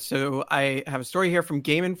 So I have a story here from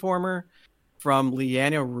Game Informer from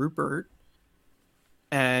Leanna Rupert.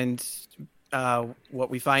 And what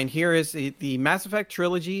we find here is the Mass Effect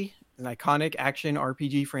trilogy, an iconic action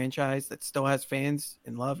RPG franchise that still has fans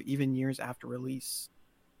in love even years after release.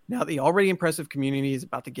 Now, the already impressive community is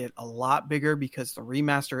about to get a lot bigger because the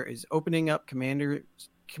remaster is opening up Commander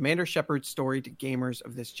Shepard's story to gamers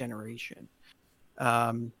of this generation.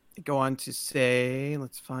 Go on to say,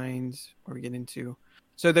 let's find where we get into.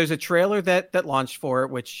 So there's a trailer that launched for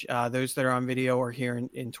it, which those that are on video or here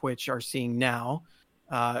in Twitch are seeing now.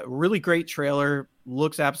 Really great trailer,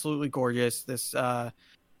 looks absolutely gorgeous. This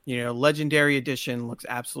Legendary Edition looks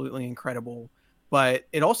absolutely incredible. But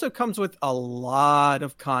it also comes with a lot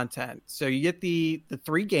of content. So you get the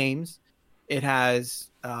 3 games. It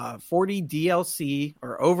has 40 DLC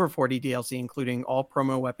or over 40 DLC, including all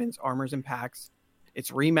promo weapons, armors, and packs.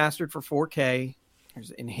 It's remastered for 4K.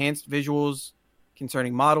 There's enhanced visuals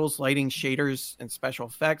concerning models, lighting, shaders, and special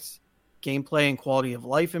effects, gameplay and quality of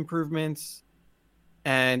life improvements.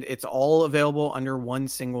 And it's all available under one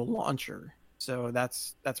single launcher. So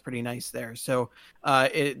that's pretty nice there. So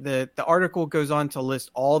the article goes on to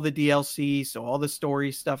list all the DLC, so all the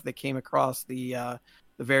story stuff that came across the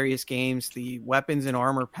various games, the weapons and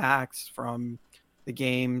armor packs from the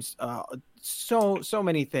games, so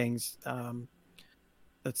many things.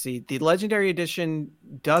 Let's see. The Legendary Edition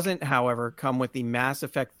doesn't, however, come with the Mass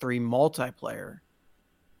Effect 3 multiplayer,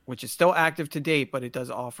 which is still active to date, but it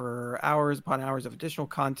does offer hours upon hours of additional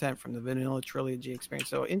content from the vanilla trilogy experience.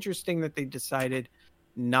 So interesting that they decided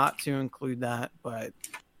not to include that, but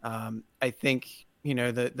I think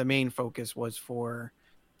the main focus was for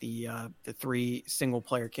the 3 single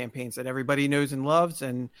player campaigns that everybody knows and loves.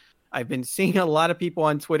 And I've been seeing a lot of people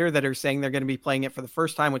on Twitter that are saying they're going to be playing it for the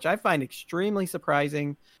first time, which I find extremely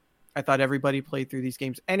surprising. I thought everybody played through these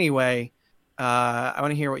games anyway. I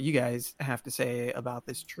want to hear what you guys have to say about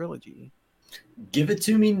this trilogy. Give it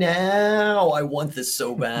to me now. I want this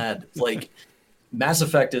so bad. Like, Mass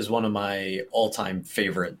Effect is one of my all-time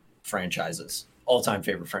favorite franchises.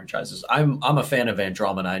 I'm a fan of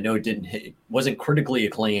Andromeda. I know it wasn't critically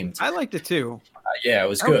acclaimed. I liked it too. Yeah, it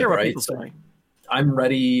was good, right? So I'm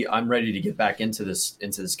ready to get back into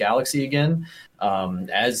this galaxy again.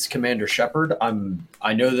 As Commander Shepard,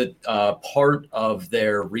 I know that part of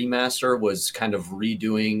their remaster was kind of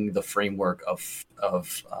redoing the framework of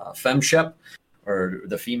FemShep, or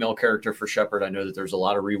the female character for Shepard. I know that there's a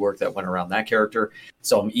lot of rework that went around that character.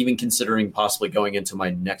 So I'm even considering possibly going into my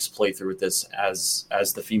next playthrough with this as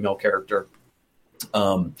the female character.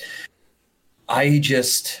 I'm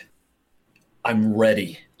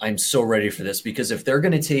ready. I'm so ready for this, because if they're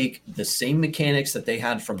going to take the same mechanics that they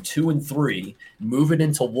had from 2 and 3, move it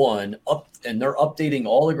into 1, and they're updating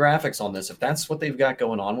all the graphics on this, if that's what they've got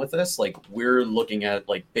going on with this, like, we're looking at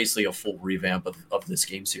like basically a full revamp of this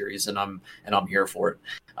game series, and I'm here for it.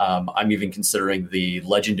 I'm even considering the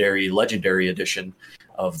legendary edition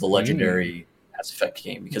of the Legendary Mass Effect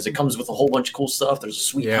game, because it comes with a whole bunch of cool stuff. There's a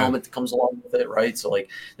sweet helmet that comes along with it, right? So like,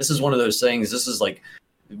 this is one of those things. This is like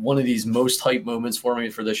one of these most hype moments for me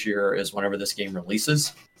for this year is whenever this game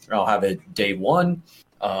releases. I'll have it day one.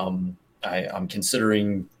 I'm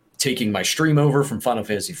considering taking my stream over from Final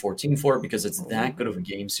Fantasy 14 for it, because it's that good of a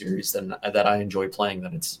game series that I enjoy playing,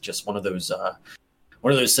 that it's just one of those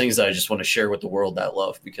things that I just want to share with the world that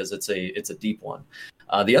love, because it's a deep one.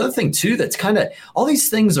 The other thing too, that's kind of, all these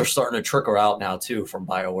things are starting to trickle out now too from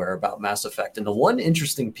BioWare about Mass Effect. And the one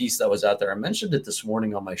interesting piece that was out there, I mentioned it this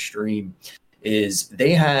morning on my stream, is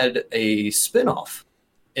they had a spinoff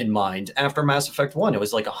in mind after Mass Effect 1. It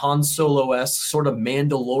was like a Han Solo-esque sort of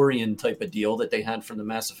Mandalorian type of deal that they had from the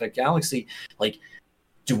Mass Effect galaxy. Like,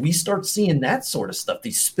 do we start seeing that sort of stuff?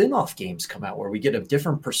 These spin-off games come out where we get a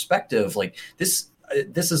different perspective. Like, this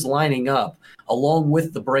is lining up along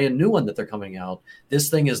with the brand new one that they're coming out.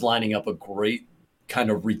 This thing is lining up a great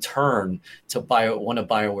kind of return to one of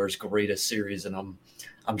BioWare's greatest series. And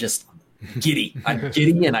I'm giddy. I'm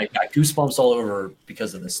giddy, and I got goosebumps all over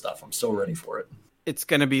because of this stuff. I'm so ready for it. It's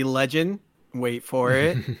gonna be legend. Wait for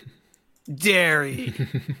it. Dairy.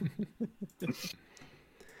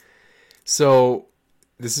 So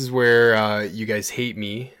this is where you guys hate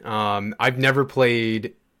me. I've never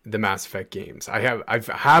played the Mass Effect games.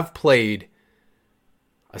 I've played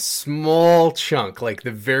a small chunk, like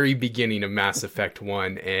the very beginning of Mass Effect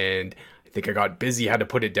 1, and I think I got busy, had to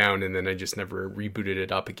put it down, and then I just never rebooted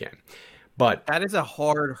it up again. But that is a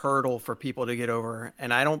hard hurdle for people to get over,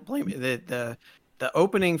 and I don't blame it. The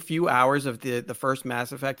opening few hours of the first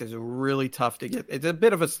Mass Effect is really tough to get. It's a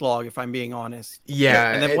bit of a slog, if I'm being honest.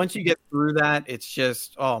 Yeah, and then once you get through that, it's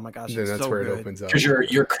just, oh my gosh, then it's that's so where good. it opens up. Because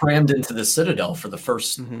you're crammed into the Citadel for the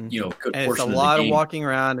first good And portion it's a of the lot game. of walking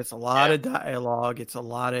around. It's a lot of dialogue. It's a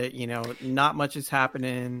lot of not much is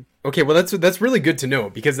happening. Okay, well that's really good to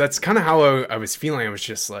know, because that's kind of how I was feeling. I was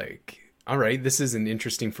just like, all right, this is an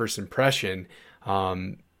interesting first impression,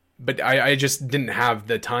 but I just didn't have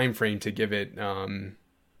the time frame to give it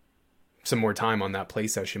some more time on that play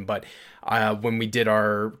session. But when we did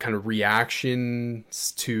our kind of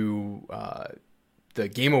reactions to the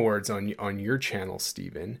Game Awards on your channel,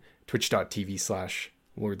 Steven,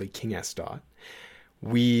 twitch.tv/LordlyKingS.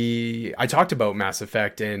 I talked about Mass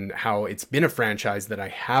Effect and how it's been a franchise that I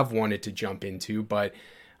have wanted to jump into, but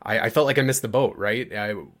I felt like I missed the boat, right?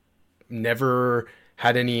 I never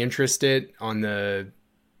had any interest on the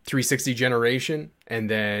 360 generation. And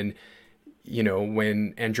then,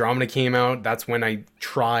 when Andromeda came out, that's when I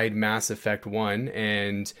tried Mass Effect 1.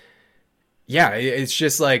 And yeah, it's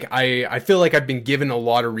just like, I feel like I've been given a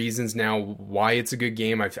lot of reasons now why it's a good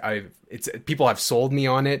game. People have sold me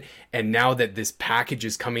on it. And now that this package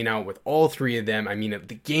is coming out with all three of them, I mean,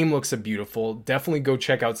 the game looks beautiful. Definitely go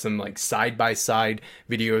check out some like side-by-side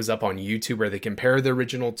videos up on YouTube where they compare the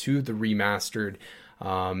original to the remastered.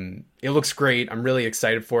 It looks great. I'm really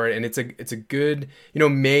excited for it. And it's a good,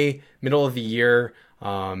 May, middle of the year.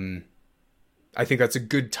 I think that's a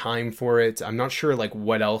good time for it. I'm not sure like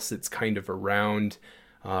what else it's kind of around.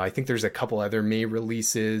 I think there's a couple other May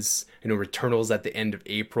releases. Returnal's at the end of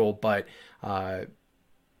April, but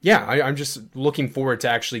yeah, I'm just looking forward to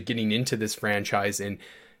actually getting into this franchise and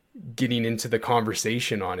getting into the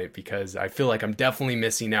conversation on it, because I feel like I'm definitely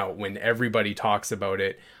missing out when everybody talks about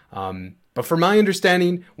it. But from my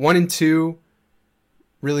understanding, 1 and 2,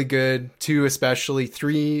 really good. 2 especially.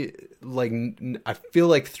 3, like, I feel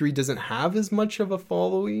like 3 doesn't have as much of a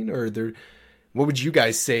following. Or what would you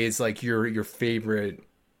guys say is like your favorite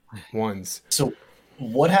ones? So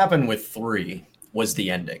what happened with 3 was the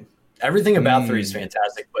ending. Everything about 3 is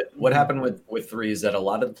fantastic, but what happened with 3 is that a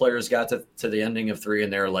lot of the players got to the ending of 3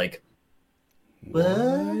 and they're like, what?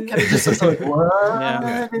 Kind of just like,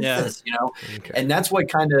 what is this? Okay. And that's what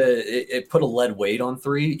kind of it put a lead weight on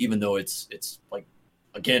 3, even though it's like,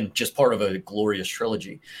 again, just part of a glorious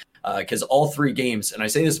trilogy. Because all 3 games, and I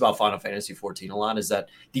say this about Final Fantasy XIV a lot, is that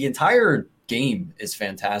the entire game is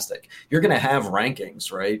fantastic. You're going to have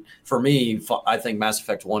rankings, right? For me, I think Mass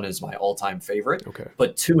Effect 1 is my all-time favorite. Okay.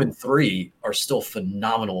 But 2 and 3 are still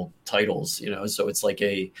phenomenal titles, so it's like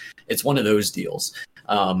it's one of those deals.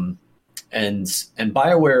 And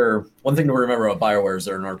BioWare, one thing to remember about BioWare is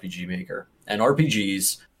they're an RPG maker, and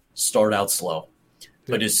RPGs start out slow.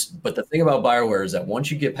 Yeah. But the thing about BioWare is that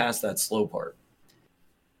once you get past that slow part,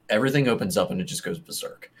 everything opens up and it just goes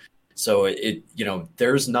berserk. So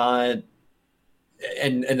there's not,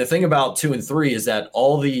 and the thing about 2 and 3 is that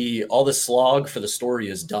all the slog for the story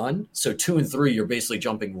is done. So 2 and 3, you're basically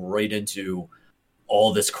jumping right into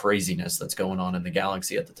all this craziness that's going on in the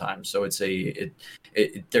galaxy at the time. So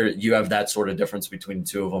there you have that sort of difference between the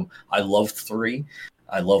two of them. I loved 3.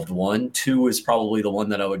 I loved 1. 2 is probably the one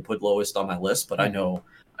that I would put lowest on my list, but I know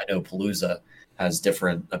Palooza has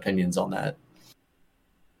different opinions on that.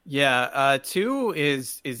 Yeah, 2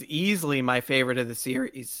 is easily my favorite of the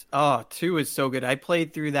series. Oh, 2 is so good. I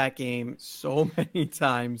played through that game so many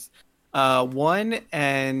times. 1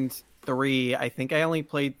 and 3, I think I only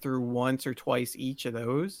played through once or twice each of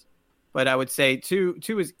those. But I would say 2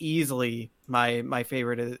 is easily my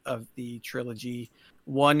favorite of the trilogy.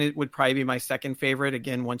 1 would probably be my second favorite.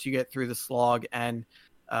 Again, once you get through the slog, and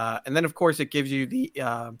then of course it gives you the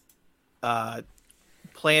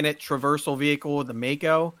planet traversal vehicle, the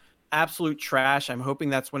Mako. Absolute trash. I'm hoping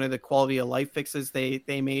that's one of the quality of life fixes they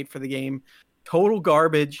made for the game. Total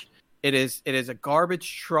garbage. It is a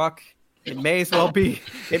garbage truck. It may as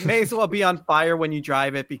well be on fire when you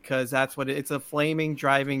drive it, because that's what it's a flaming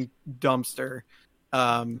driving dumpster.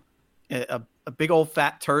 A big old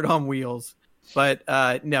fat turd on wheels. But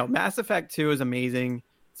no, Mass Effect 2 is amazing.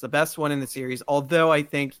 It's the best one in the series. Although I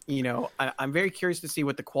think, I'm very curious to see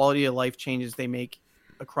what the quality of life changes they make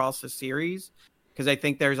across the series, because I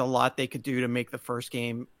think there's a lot they could do to make the first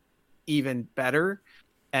game even better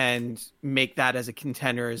and make that as a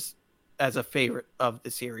contender as a favorite of the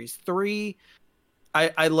series. 3,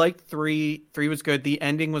 I liked 3. 3 was good. The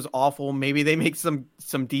ending was awful. Maybe they make some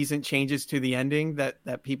decent changes to the ending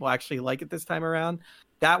that people actually like it this time around.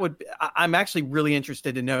 I'm actually really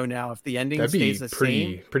interested to know now if the ending stays the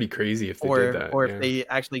same. Pretty crazy if they did that. Or if they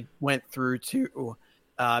actually went through to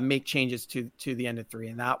make changes to the end of 3.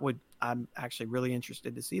 And I'm actually really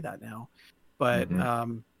interested to see that now. But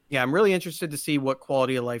I'm really interested to see what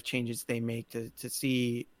quality of life changes they make to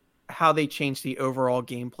see how they change the overall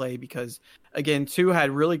gameplay, because again, 2 had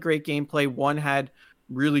really great gameplay, 1 had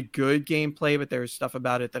really good gameplay, but there was stuff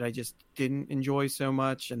about it that I just didn't enjoy so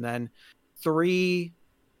much. And then 3,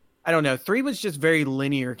 I don't know, 3 was just very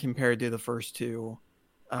linear compared to the first 2.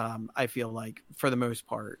 I feel like, for the most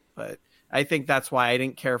part, but I think that's why I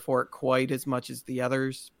didn't care for it quite as much as the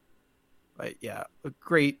others. But yeah, a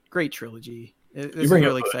great trilogy. This is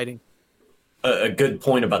really exciting. A good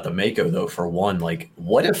point about the Mako though. For one, like,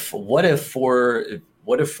 what if 4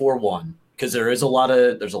 won? Because there's a lot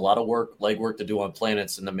of legwork to do on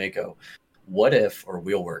planets in the Mako. What if, or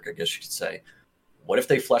wheel work, I guess you could say. What if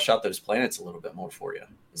they flesh out those planets a little bit more for you?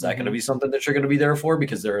 Is that going to be something that you're going to be there for?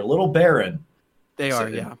 Because they're a little barren. They are,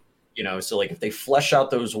 yeah. So like if they flesh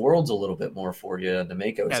out those worlds a little bit more for you in the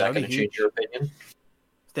Mako, is that going to change your opinion?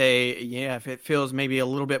 If it feels maybe a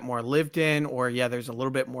little bit more lived in, or there's a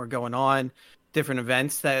little bit more going on, different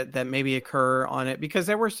events that maybe occur on it, because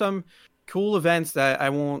there were some cool events that I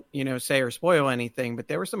won't, say or spoil anything, but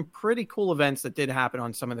there were some pretty cool events that did happen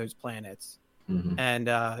on some of those planets. And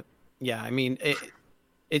I mean,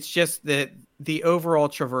 it's just that the overall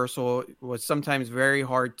traversal was sometimes very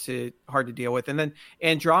hard to deal with. And then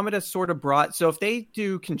Andromeda sort of brought, so if they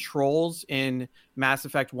do controls in Mass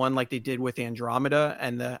Effect 1 like they did with Andromeda,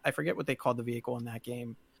 and I forget what they called the vehicle in that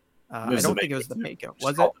game. I don't think it was the Mako.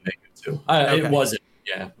 Was it? It wasn't.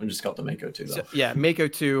 Yeah, we just called the Mako 2 though. So, Mako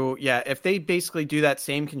 2. Yeah, if they basically do that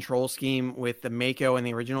same control scheme with the Mako in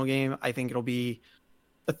the original game, I think it'll be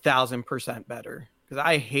 1,000% better. Because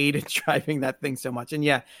I hated driving that thing so much.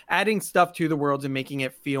 And adding stuff to the worlds and making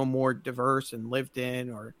it feel more diverse and lived in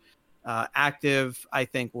or active, I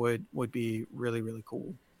think would be really, really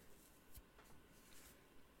cool.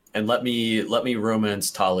 And let me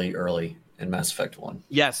romance Tali early in Mass Effect 1.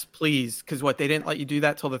 Yes, please. Because they didn't let you do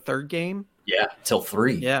that till the 3rd game? Yeah, till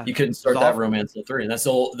 3. Yeah. You couldn't start that romance till 3. And that's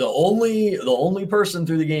the only person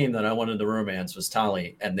through the game that I wanted to romance was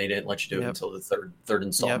Tali, and they didn't let you do it until the third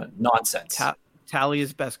installment. Nonsense. Tali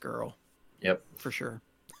is best girl. Yep. For sure.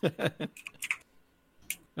 All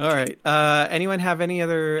right. Anyone have any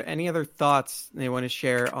other thoughts they want to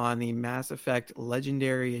share on the Mass Effect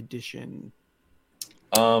Legendary Edition?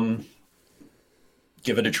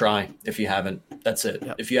 Give it a try if you haven't. That's it.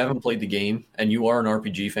 Yep. If you haven't played the game and you are an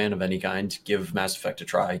RPG fan of any kind, give Mass Effect a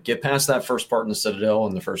try. Get past that first part in the Citadel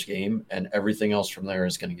in the first game, and everything else from there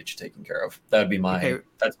is going to get you taken care of. That'd be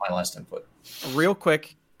that's my last input. Real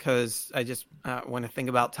quick, because I just want to think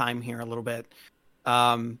about time here a little bit.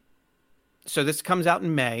 So this comes out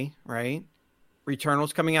in May, right?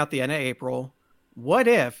 Returnal's coming out the end of April. What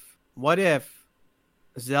if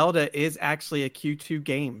Zelda is actually a Q2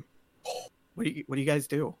 game? What do you guys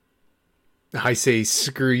do? I say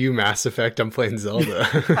screw you, Mass Effect. I'm playing Zelda.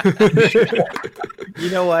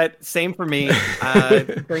 You know what? Same for me.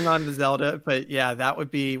 Bring on the Zelda, but that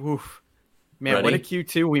would be woof. Man, ready? What a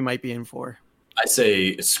Q2 we might be in for. I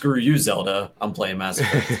say screw you, Zelda. I'm playing Mass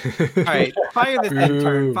Effect. All right, fire this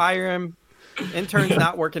intern. Fire him. Intern's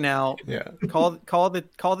not working out. Yeah. Call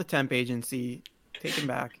the temp agency. Take him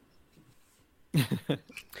back.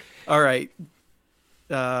 All right.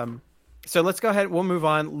 So let's go ahead. We'll move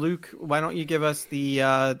on. Luke, why don't you give us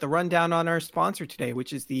the rundown on our sponsor today,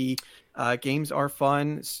 which is the Games Are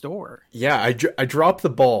Fun store. Yeah, I dropped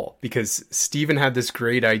the ball because Steven had this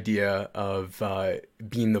great idea of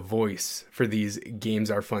being the voice for these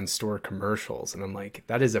Games Are Fun store commercials. And I'm like,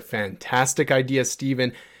 that is a fantastic idea,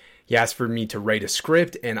 Steven. He asked for me to write a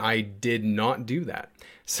script, and I did not do that.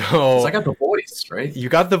 So I got the voice, right? You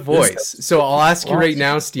got the voice. So I'll ask you right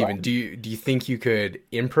now, Steven, do you think you could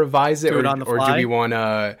improvise it, or do we want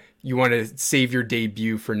to save your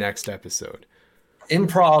debut for next episode?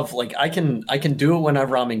 Improv, like I can do it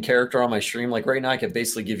whenever I'm in character on my stream. Like right now, I can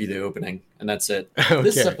basically give you the opening, and that's it. Okay.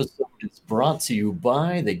 This episode is brought to you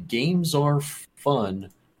by the Games Are Fun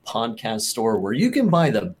podcast store, where you can buy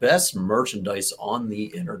the best merchandise on the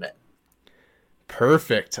internet.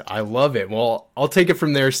 Perfect. I love it. Well, I'll take it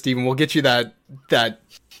from there, Steven. We'll get you that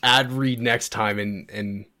ad read next time,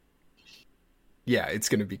 and yeah, it's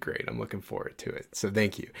going to be great. I'm looking forward to it. So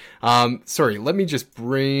thank you. Sorry, let me just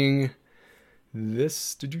bring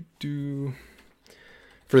this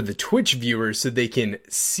for the Twitch viewers so they can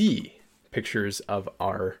see pictures of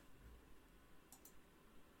our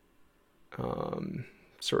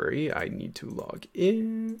sorry, I need to log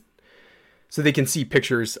in so they can see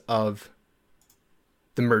pictures of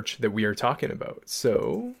the merch that we are talking about.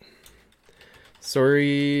 So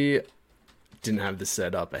sorry, didn't have this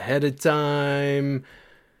set up ahead of time.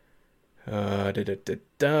 Okay.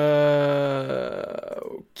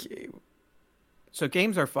 So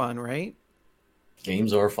games are fun, right?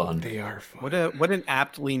 Games are fun. They are fun. What an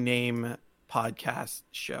aptly named podcast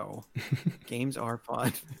show. Games are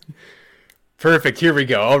fun. Perfect. Here we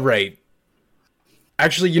go. All right.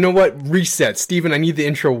 Actually, you know what? Reset. Steven, I need the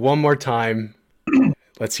intro one more time.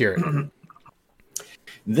 Let's hear it.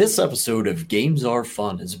 This episode of Games Are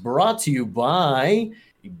Fun is brought to you by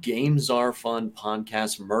Games Are Fun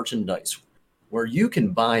podcast merchandise, where you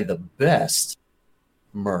can buy the best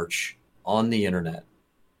merch on the internet.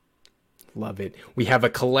 Love it. We have a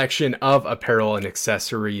collection of apparel and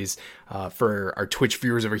accessories for our Twitch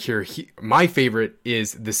viewers over here. My favorite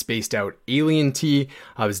is the Spaced Out Alien tee. It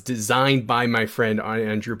was designed by my friend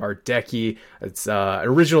Andrew Bardecki. It's an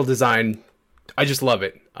original design. I just love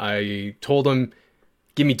it. I told him,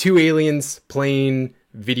 give me 2 aliens playing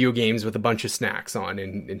video games with a bunch of snacks on,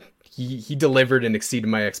 and he delivered and exceeded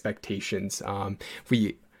my expectations. If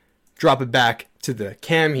we drop it back to the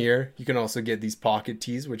cam here, you can also get these pocket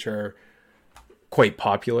tees, which are quite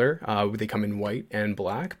popular. They come in white and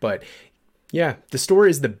black, but yeah, the store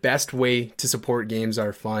is the best way to support Games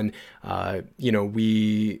Are Fun.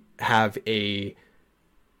 We have a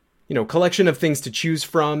collection of things to choose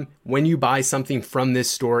from. When you buy something from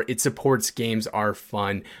this store, it supports Games Are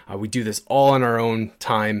Fun. We do this all on our own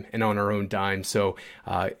time and on our own dime. So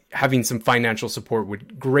having some financial support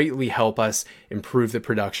would greatly help us improve the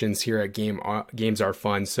productions here at Games Are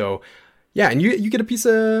Fun. So yeah, and you get a piece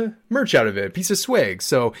of merch out of it, a piece of swag.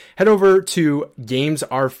 So head over to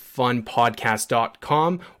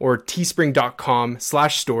gamesarefunpodcast.com or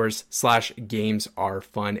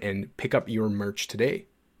teespring.com/stores/gamesareFun and pick up your merch today.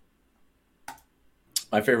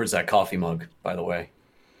 My favorite is that coffee mug, by the way.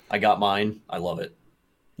 I got mine. I love it.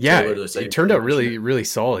 Yeah, it turned out really, really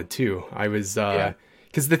solid too. I was,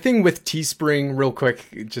 because the thing with Teespring, real quick,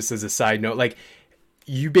 just as a side note, like,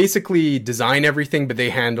 you basically design everything, but they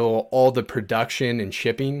handle all the production and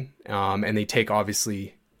shipping. And they take,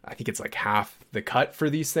 obviously, I think it's like half the cut for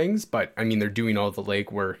these things, but I mean, they're doing all the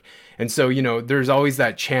legwork. And so, there's always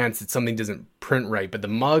that chance that something doesn't print right, but the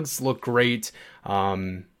mugs look great.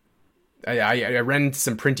 I ran into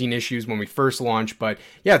some printing issues when we first launched, but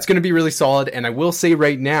yeah, it's going to be really solid. And I will say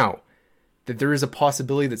right now that there is a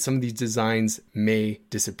possibility that some of these designs may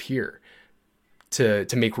disappear to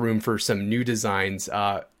make room for some new designs.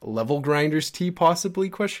 Level Grinders tee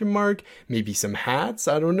possibly, ? Maybe some hats.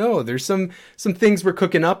 I don't know. There's some things we're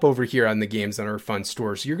cooking up over here on the Games Are Fun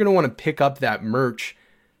store. So you're going to want to pick up that merch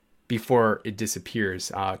before it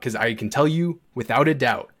disappears. Because I can tell you without a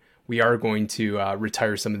doubt, we are going to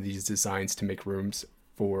retire some of these designs to make rooms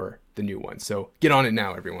for the new ones. So get on it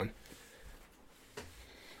now, everyone.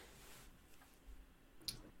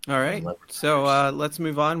 All right. So let's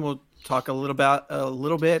move on. We'll talk a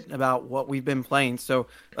little bit about what we've been playing. So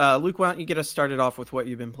Luke, why don't you get us started off with what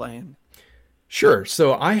you've been playing? Sure.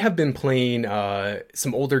 So I have been playing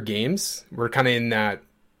some older games. We're kind of in that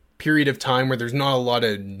period of time where there's not a lot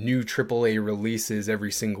of new AAA releases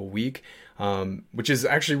every single week. Which is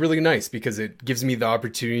actually really nice because it gives me the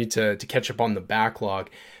opportunity to catch up on the backlog.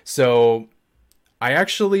 So I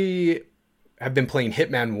actually have been playing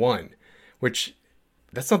Hitman 1, which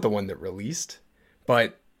that's not the one that released,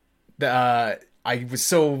 but I was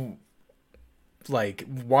so like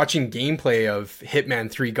watching gameplay of Hitman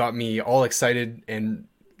 3 got me all excited and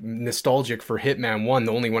nostalgic for Hitman 1,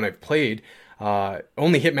 the only one I've played,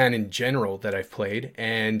 only Hitman in general that I've played.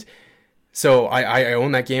 And so I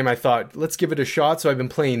own that game. I thought, let's give it a shot. So I've been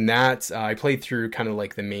playing that. I played through kind of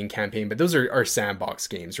like the main campaign, but those are sandbox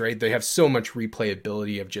games, right? They have so much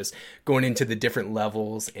replayability of just going into the different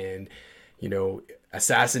levels and,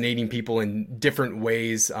 assassinating people in different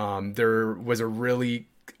ways. There was a really,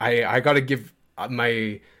 I got to give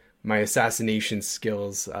my assassination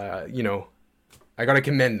skills, I got to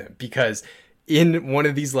commend them because in one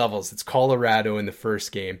of these levels, it's Colorado in the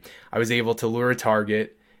first game, I was able to lure a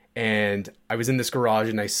target. And I was in this garage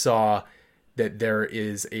and I saw that there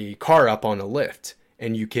is a car up on a lift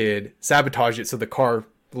and you could sabotage it so the car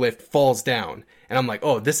lift falls down, and I'm like,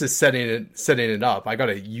 oh, this is setting it up. I got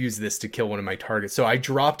to use this to kill one of my targets. So I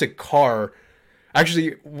dropped a car.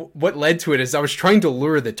 Actually, what led to it is I was trying to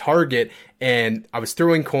lure the target, and I was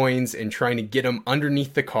throwing coins and trying to get him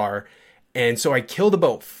underneath the car. And so I killed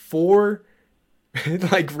about 4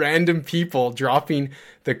 like random people, dropping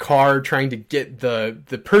the car, trying to get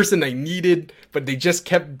the person I needed, but they just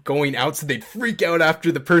kept going out, so they'd freak out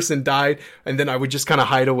after the person died, and then I would just kind of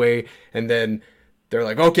hide away, and then they're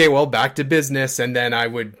like, okay, well, back to business, and then I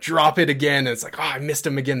would drop it again, and it's like, oh, I missed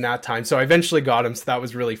him again that time. So I eventually got him, so that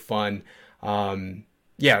was really fun.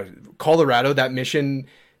 Yeah, Colorado, that mission,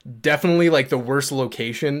 definitely like the worst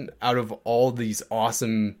location out of all these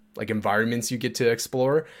awesome like environments you get to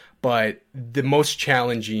explore, but the most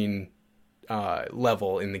challenging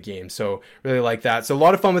level in the game. So really like that. So a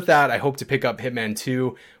lot of fun with that. I hope to pick up Hitman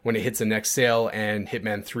 2 when it hits the next sale, and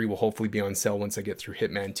Hitman 3 will hopefully be on sale once I get through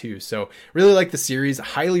Hitman 2. So really like the series.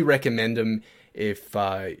 Highly recommend them if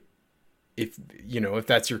you know, if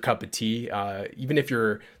that's your cup of tea. Even if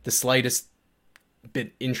you're the slightest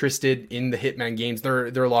bit interested in the Hitman games,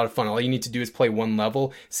 they're a lot of fun. All you need to do is play one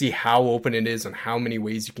level, see how open it is and how many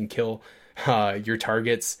ways you can kill your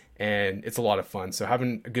targets, and it's a lot of fun. So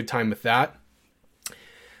having a good time with that.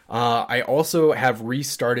 I also have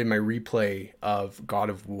restarted my replay of God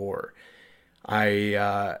of War.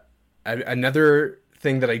 Another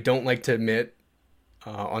thing that I don't like to admit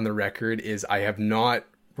on the record is I have not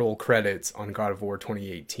rolled credits on God of War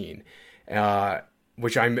 2018,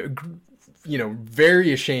 which I'm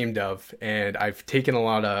very ashamed of, and I've taken a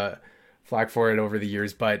lot of flack for it over the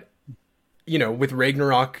years. But with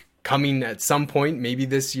Ragnarok coming at some point, maybe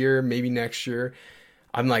this year, maybe next year,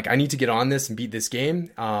 I'm like, I need to get on this and beat this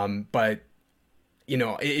game. But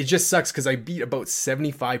it just sucks because I beat about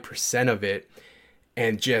 75% of it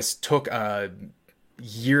and just took a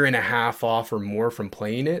year and a half off or more from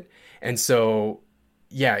playing it. And so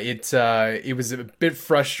yeah, it was a bit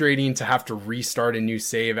frustrating to have to restart a new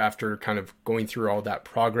save after kind of going through all that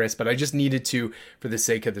progress, but I just needed to for the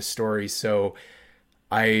sake of the story. So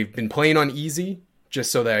I've been playing on easy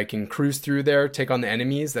just so that I can cruise through there, take on the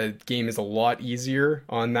enemies. The game is a lot easier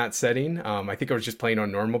on that setting. I think I was just playing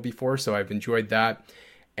on normal before, so I've enjoyed that.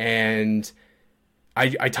 And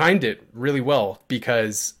I timed it really well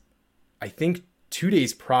because I think 2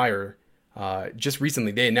 days prior, just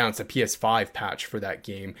recently, they announced a PS5 patch for that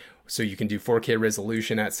game, so you can do 4K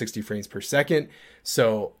resolution at 60 frames per second.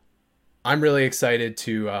 So I'm really excited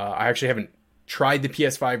to, I actually haven't tried the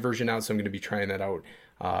PS5 version out, so I'm going to be trying that out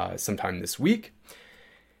sometime this week.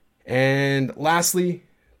 And lastly,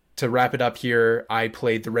 to wrap it up here, I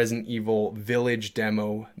played the Resident Evil Village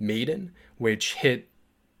demo Maiden, which hit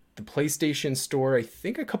the PlayStation Store, I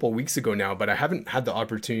think a couple weeks ago now, but I haven't had the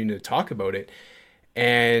opportunity to talk about it.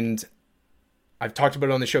 And I've talked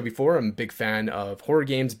about it on the show before. I'm a big fan of horror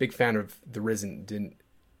games, big fan of the Resident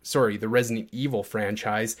Evil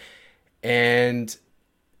franchise. And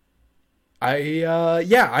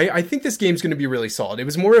I think this game's going to be really solid. It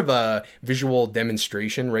was more of a visual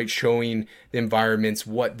demonstration, right? Showing the environments,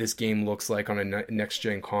 what this game looks like on a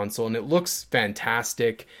next-gen console. And it looks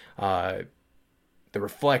fantastic. The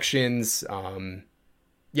reflections,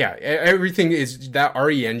 everything is, that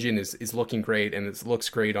RE engine is looking great, and it looks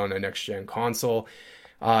great on a next-gen console.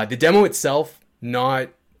 The demo itself, not,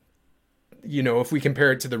 if we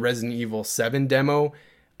compare it to the Resident Evil 7 demo,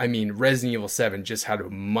 I mean, Resident Evil 7 just had a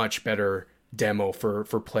much better demo for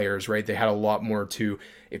players, right? They had a lot more to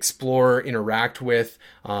explore, interact with.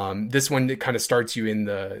 This one, it kind of starts you in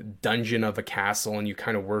the dungeon of a castle, and you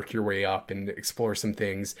kind of work your way up and explore some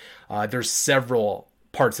things. There's several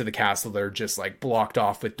parts of the castle that are just like blocked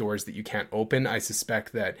off with doors that you can't open. I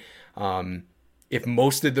suspect that if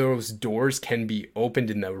most of those doors can be opened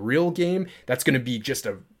in the real game, that's going to be just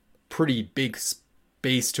a pretty big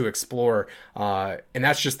space to explore. And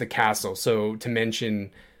that's just the castle. So to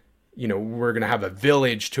mention, we're going to have a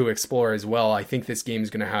village to explore as well. I think this game is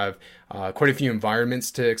going to have quite a few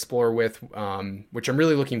environments to explore with, which I'm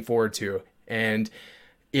really looking forward to. And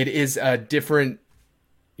it is a different,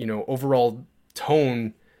 overall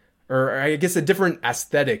tone, or I guess a different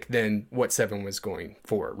aesthetic than what 7 was going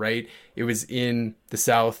for, right? It was in the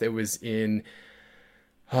South. It was in,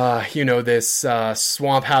 this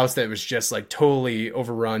swamp house that was just like totally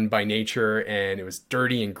overrun by nature, and it was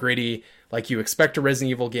dirty and gritty like you expect a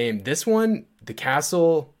Resident Evil game. This one, the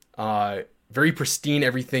castle, very pristine.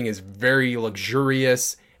 Everything is very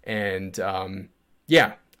luxurious, and I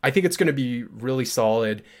think it's going to be really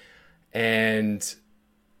solid. And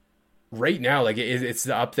right now, like it's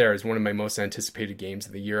up there as one of my most anticipated games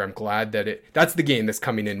of the year. I'm glad that that's the game that's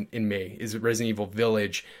coming in May, is Resident Evil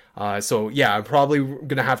Village. So yeah, I'm probably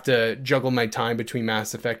gonna have to juggle my time between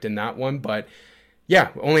Mass Effect and that one, but yeah,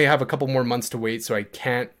 only have a couple more months to wait, so I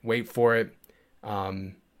can't wait for it.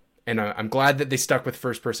 And I'm glad that they stuck with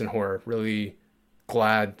first person horror. Really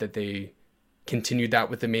glad that they continued that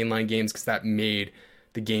with the mainline games, because that made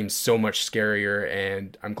the game so much scarier,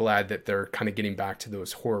 and I'm glad that they're kind of getting back to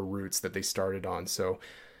those horror roots that they started on. So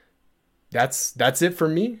that's it for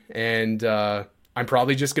me, and I'm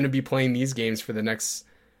probably just going to be playing these games for the next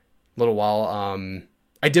little while.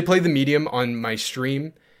 I did play the Medium on my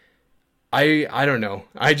stream. I don't know.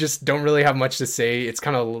 I just don't really have much to say.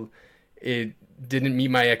 It didn't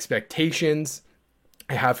meet my expectations.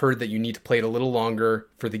 I have heard that you need to play it a little longer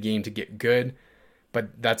for the game to get good,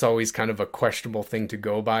 but that's always kind of a questionable thing to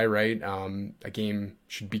go by, right? A game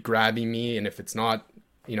should be grabbing me, and if it's not,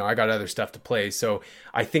 I got other stuff to play. So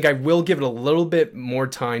I think I will give it a little bit more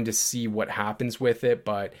time to see what happens with it,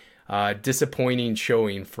 but disappointing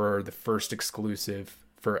showing for the first exclusive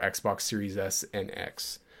for Xbox Series S and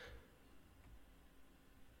X.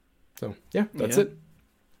 So yeah, that's it.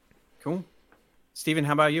 Cool. Steven,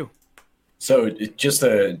 how about you? So just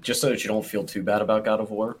so that you don't feel too bad about God of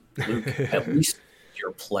War, Luke, at least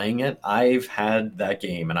you're playing it. I've had that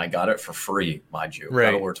game, and I got it for free, mind you. Right.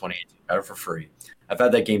 God of War 2018, got it for free. I've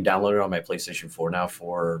had that game downloaded on my PlayStation 4 now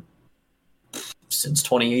since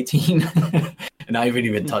 2018, and I haven't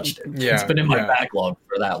even touched it. Yeah, it's been in my backlog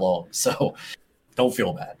for that long, so don't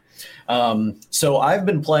feel bad. So I've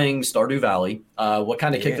been playing Stardew Valley. What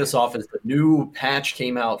kind of kicked this off is the new patch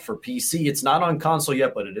came out for PC. It's not on console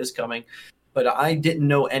yet, but it is coming. But I didn't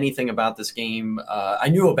know anything about this game. I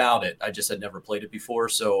knew about it. I just had never played it before.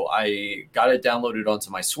 So I got it downloaded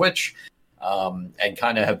onto my Switch, and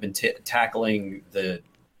kind of have been tackling the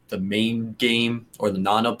main game, or the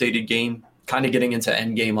non-updated game, kind of getting into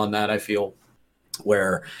end game on that. I feel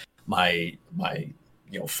where my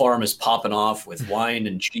farm is popping off with wine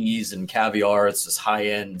and cheese and caviar. It's this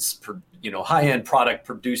high-end product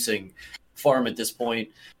producing farm at this point.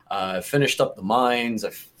 Finished up the mines. I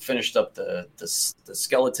finished up the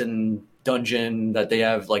skeleton dungeon that they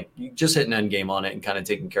have. Like, just hitting end game on it and kind of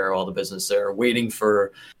taking care of all the business there. Waiting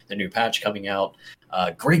for the new patch coming out.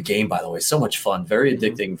 Great game, by the way. So much fun. Very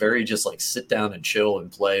addicting. Very just like sit down and chill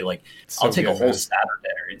and play. Like, so I'll take a whole Saturday.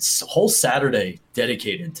 It's a whole Saturday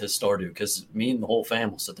dedicated to Stardew, because me and the whole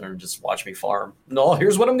fam will sit there and just watch me farm. No,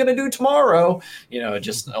 here's what I'm going to do tomorrow.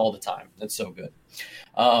 Just all the time. It's so good.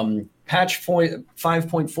 Patch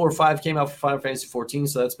 5.45 came out for Final Fantasy 14,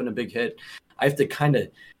 so that's been a big hit. I have to kind of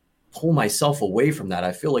pull myself away from that.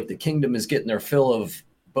 I feel like the kingdom is getting their fill of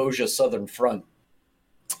Bozja Southern Front.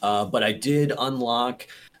 But I did unlock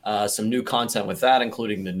some new content with that,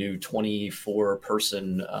 including the new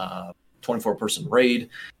 24-person raid,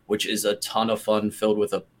 which is a ton of fun, filled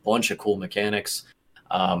with a bunch of cool mechanics.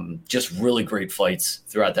 Just really great fights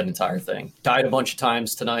throughout that entire thing. Died a bunch of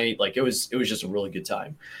times tonight. Like, it was just a really good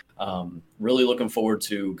time. Really looking forward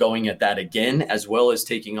to going at that again, as well as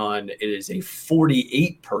taking on, it is a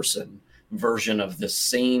 48-person version of the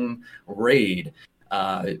same raid,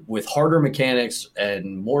 with harder mechanics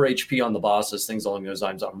and more HP on the bosses, things along those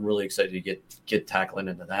lines. I'm really excited to get tackling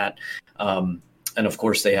into that. And of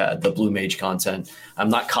course, they had the Blue Mage content. I'm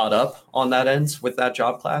not caught up on that end with that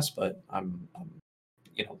job class, but I'm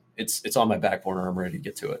it's on my back burner. I'm ready to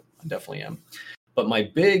get to it. I definitely am. But my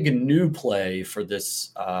big new play for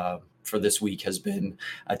this week has been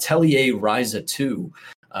Atelier Ryza 2,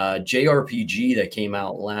 JRPG that came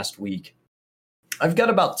out last week. I've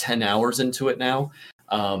got about 10 hours into it now,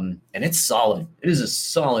 and it's solid. It is a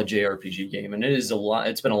solid JRPG game, and it's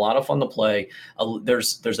been a lot of fun to play.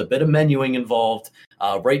 There's a bit of menuing involved.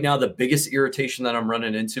 Right now, the biggest irritation that I'm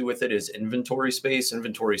running into with it is inventory space.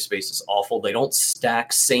 Inventory space is awful. They don't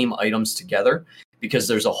stack same items together, because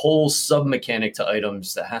there's a whole sub-mechanic to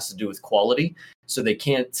items that has to do with quality. So they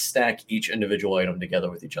can't stack each individual item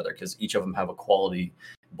together with each other, because each of them have a quality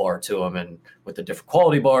bar to them. And with the different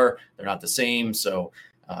quality bar, they're not the same. So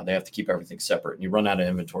they have to keep everything separate. And you run out of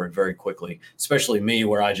inventory very quickly, especially me,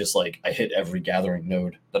 where I just I hit every gathering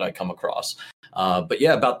node that I come across. But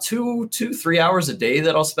yeah, about 3 hours a day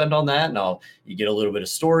that I'll spend on that. And you get a little bit of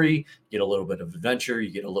story, get a little bit of adventure,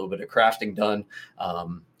 you get a little bit of crafting done.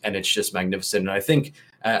 And it's just magnificent. And I think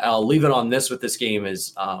I'll leave it on this with this game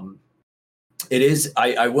is, it is,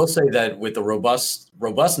 I will say that with the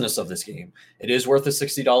robustness of this game, it is worth a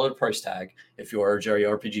 $60 price tag. If you are a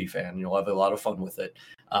JRPG fan, you'll have a lot of fun with it.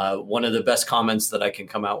 One of the best comments that I can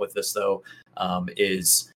come out with this, though,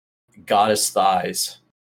 is goddess thighs.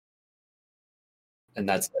 And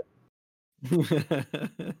that's it.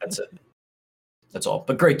 That's it. That's all.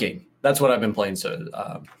 But great game. That's what I've been playing.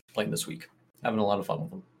 Playing this week, having a lot of fun with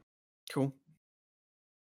them. Cool.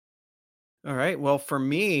 All right. Well, for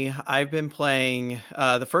me, I've been playing.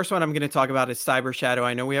 The first one I'm going to talk about is Cyber Shadow.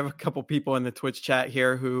 I know we have a couple people in the Twitch chat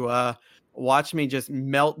here who watch me just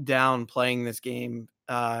melt down playing this game.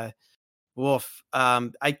 Woof.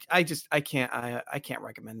 I can't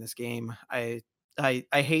recommend this game. I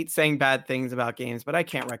hate saying bad things about games, but I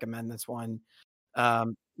can't recommend this one.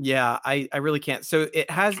 Yeah, I really can't. So it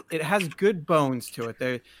has good bones to it.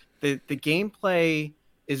 The gameplay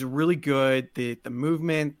is really good. The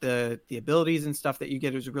movement, the abilities and stuff that you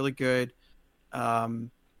get is really good.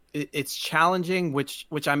 It's challenging, which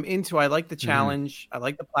I'm into. I like the challenge. I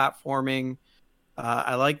like the platforming.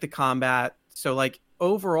 I like the combat. So like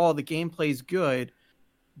overall, the gameplay is good,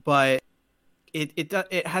 but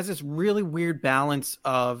it has this really weird balance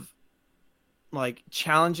of like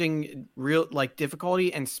challenging real like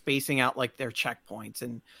difficulty and spacing out like their checkpoints.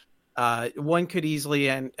 And one could easily,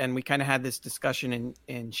 and we kind of had this discussion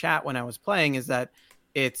in chat when I was playing, is that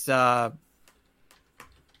it's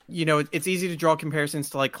it's easy to draw comparisons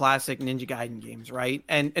to like classic Ninja Gaiden games, right?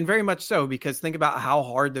 And very much so, because think about how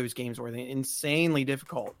hard those games were. They're insanely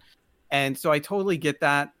difficult. And so I totally get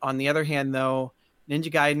that. On the other hand, though,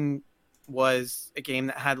 Ninja Gaiden was a game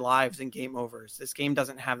that had lives and game overs. This game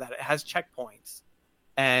doesn't have that. It has checkpoints.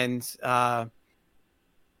 And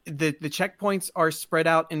the checkpoints are spread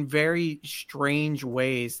out in very strange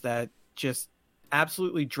ways that just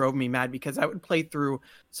absolutely drove me mad, because I would play through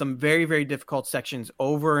some very, very difficult sections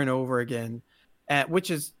over and over again,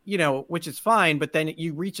 which is fine. But then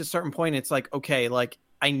you reach a certain point, it's like, okay, like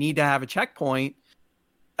I need to have a checkpoint.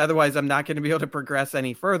 Otherwise, I'm not going to be able to progress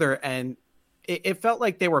any further. And it felt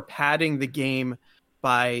like they were padding the game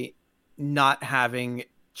by not having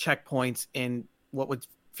checkpoints in what would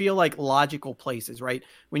feel like logical places, right?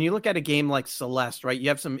 When you look at a game like Celeste, right, you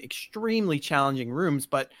have some extremely challenging rooms,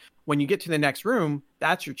 but when you get to the next room,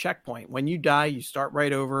 that's your checkpoint. When you die, you start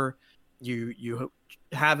right over, you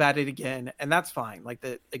have at it again, and that's fine. Like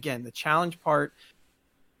the challenge part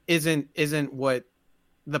isn't what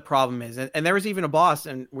the problem is. And there was even a boss,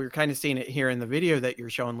 and we were kind of seeing it here in the video that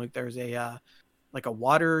you're showing, Luke. There's a like a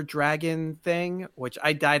water dragon thing, which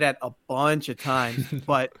I died at a bunch of times,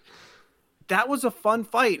 but that was a fun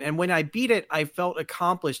fight. And when I beat it, I felt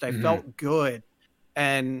accomplished. I felt good.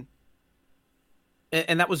 And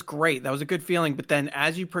that was great. That was a good feeling. But then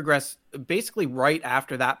as you progress, basically right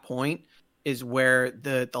after that point is where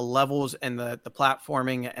the levels and the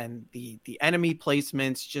platforming and the enemy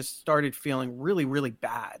placements just started feeling really, really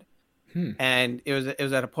bad. And it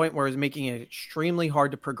was at a point where it was making it extremely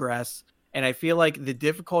hard to progress. And I feel like the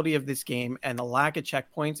difficulty of this game and the lack of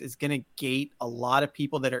checkpoints is going to gate a lot of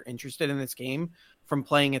people that are interested in this game from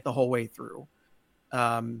playing it the whole way through.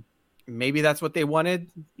 Maybe that's what they wanted,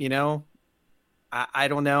 I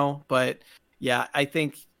don't know. But yeah, I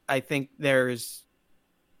think there's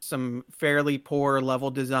some fairly poor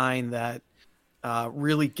level design that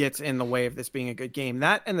really gets in the way of this being a good game.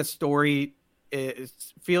 That and the story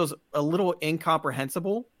feels a little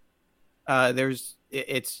incomprehensible.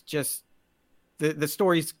 It's just the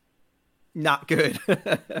story's not good.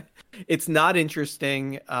 It's not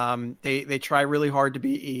interesting. They try really hard to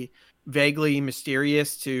be vaguely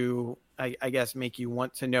mysterious to, I guess, make you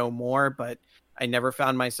want to know more, but I never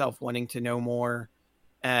found myself wanting to know more.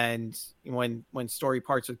 And when story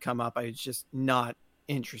parts would come up, I was just not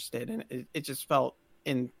interested. And it just felt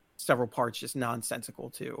in several parts just nonsensical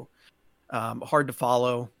too. Hard to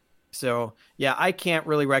follow. So yeah, I can't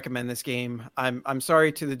really recommend this game. I'm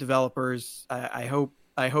sorry to the developers. I hope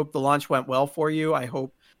the launch went well for you. I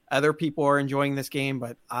hope other people are enjoying this game,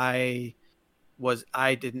 but I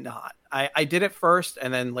did not. I did it first,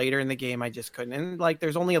 and then later in the game I just couldn't. And like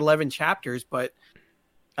there's only 11 chapters, but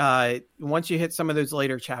once you hit some of those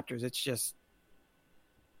later chapters, it's just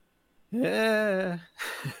I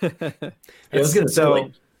was gonna say,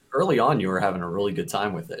 like, early on you were having a really good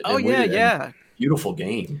time with it. Oh yeah. Beautiful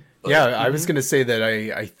game. But, yeah, I was gonna say that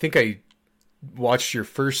I think I watched your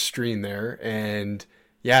first stream there, and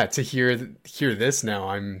yeah, to hear this now,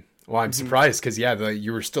 I'm surprised, because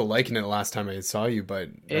you were still liking it last time I saw you, but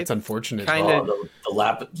that's unfortunate. The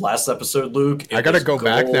last episode, Luke. I gotta go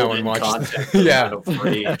back now and watch. Yeah,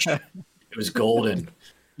 it was golden.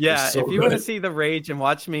 Yeah, so if you want to see the rage and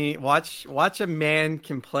watch a man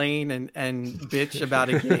complain and bitch about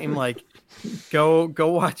a game, like go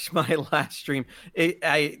watch my last stream.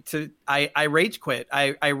 I rage quit.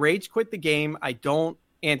 I rage quit the game. I don't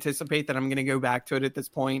anticipate that I'm going to go back to it at this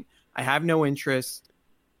point. I have no interest.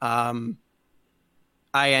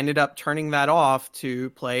 I ended up turning that off to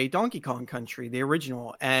play Donkey Kong Country, the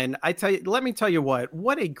original. And let me tell you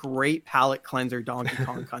what a great palate cleanser Donkey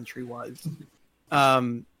Kong Country was.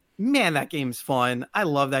 Man, that game's fun. I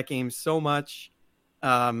love that game so much.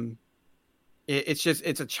 It's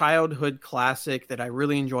a childhood classic that I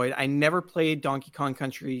really enjoyed. I never played Donkey Kong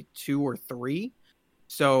Country 2 or 3.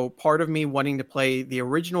 So part of me wanting to play the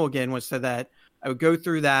original again was so that I would go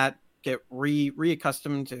through that, get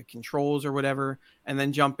reaccustomed to controls or whatever, and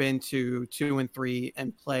then jump into 2 and 3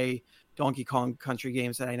 and play Donkey Kong Country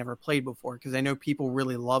games that I never played before, because I know people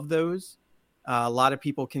really love those. A lot of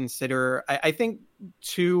people consider, I think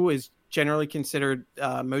 2 is generally considered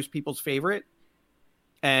most people's favorite,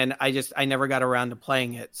 and I never got around to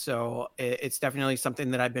playing it. So it's definitely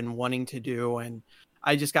something that I've been wanting to do, and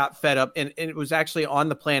I just got fed up, and it was actually on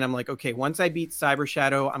the plan. I'm like, okay, once I beat Cyber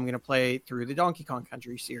Shadow, I'm going to play through the Donkey Kong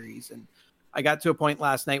Country series. And I got to a point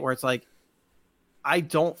last night where it's like, I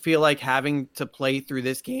don't feel like having to play through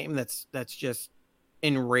this game that's just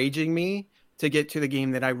enraging me to get to the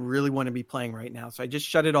game that I really want to be playing right now. So I just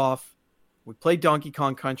shut it off. We played Donkey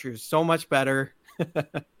Kong Country. It was so much better.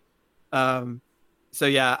 So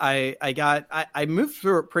yeah, I moved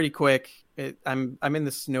through it pretty quick. I'm in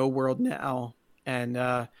the snow world now. And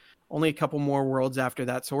only a couple more worlds after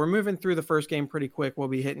that. So we're moving through the first game pretty quick. We'll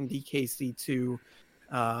be hitting DKC2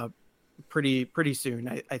 pretty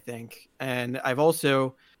soon, I think. And I've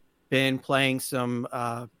also been playing some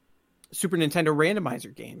Super Nintendo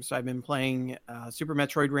randomizer games. So I've been playing Super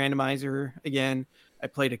Metroid Randomizer again. I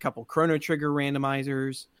played a couple Chrono Trigger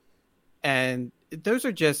randomizers. And those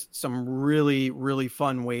are just some really, really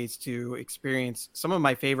fun ways to experience some of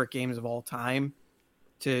my favorite games of all time.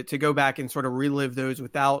 To go back and sort of relive those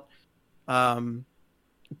without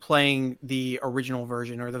playing the original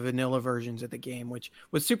version or the vanilla versions of the game, which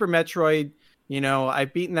with Super Metroid,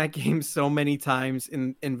 I've beaten that game so many times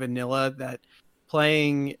in vanilla that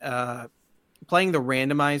playing the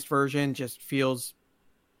randomized version just feels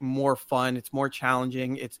more fun. It's more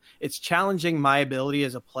challenging. It's challenging my ability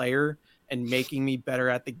as a player and making me better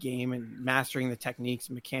at the game and mastering the techniques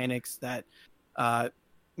and mechanics that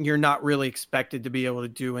you're not really expected to be able to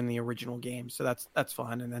do in the original game. So that's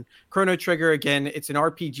fun. And then Chrono Trigger, again, it's an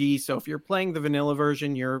RPG. So if you're playing the vanilla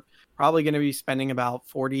version, you're probably going to be spending about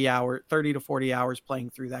 30 to 40 hours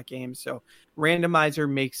playing through that game. So Randomizer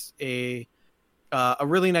makes a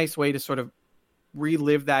really nice way to sort of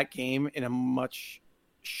relive that game in a much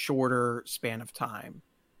shorter span of time.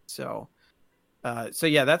 So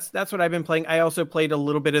yeah, that's what I've been playing. I also played a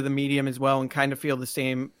little bit of the medium as well, and kind of feel the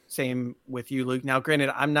same with you, Luke. Now, granted,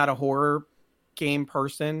 I'm not a horror game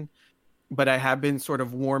person, but I have been sort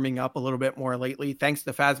of warming up a little bit more lately, thanks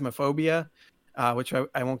to Phasmophobia, which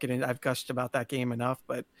I won't get into. I've gushed about that game enough,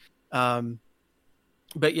 but yeah,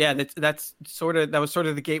 that was sort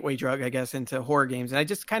of the gateway drug, I guess, into horror games, and I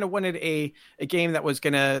just kind of wanted a game that was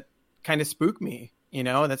gonna kind of spook me.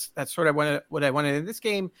 That's sort of what I wanted in this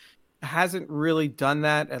game. Hasn't really done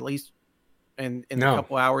that, at least in the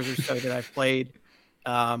couple hours or so that I've played.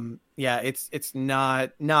 Yeah, it's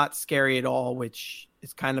not scary at all, which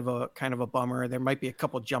is kind of a bummer. There might be a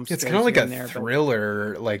couple jump scares. It's kind of like a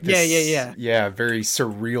thriller, like this, yeah, very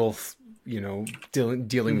surreal.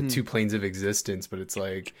 Dealing with two planes of existence, but it's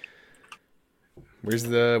like, where's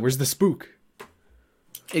the spook?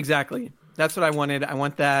 Exactly. That's what I wanted. I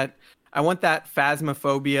want that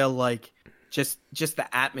Phasmophobia, like. Just the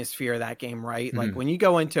atmosphere of that game, right? Like when you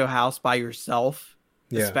go into a house by yourself,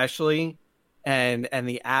 especially, and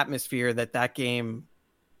the atmosphere that game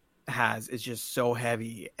has is just so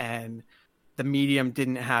heavy, and the medium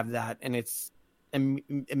didn't have that, and it's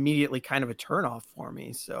immediately kind of a turnoff for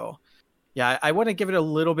me. So yeah, I want to give it a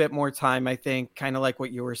little bit more time, I think, kind of like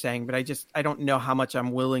what you were saying, but I don't know how much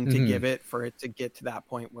I'm willing to give it for it to get to that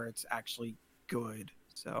point where it's actually good.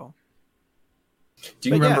 So do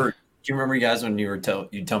you remember you guys when you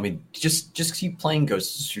tell me just keep playing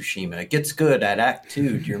Ghost of Tsushima? It gets good at Act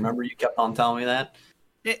 2. Do you remember you kept on telling me that?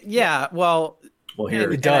 Well,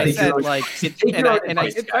 here it does. I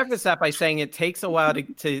preface that by saying it takes a while to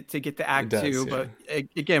get to Act 2, but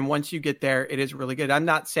again, once you get there, it is really good. I'm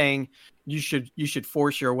not saying you should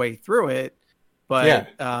force your way through it, but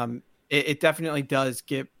it definitely does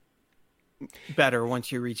get better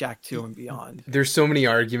once you reach Act 2 and beyond. There's so many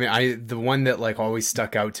arguments. The one that like always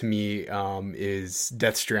stuck out to me is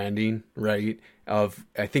Death Stranding, right? I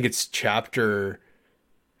think it's chapter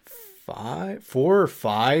 4 or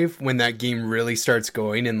 5 when that game really starts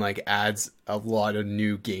going and like adds a lot of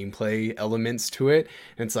new gameplay elements to it.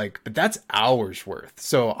 And it's like, but that's hours worth.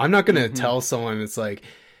 So I'm not going to tell someone, it's like,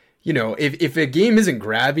 if a game isn't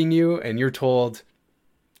grabbing you and you're told,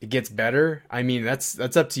 it gets better, I mean, that's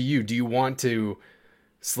up to you. Do you want to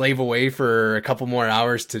slave away for a couple more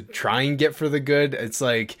hours to try and get for the good? It's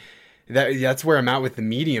like that's where I'm at with the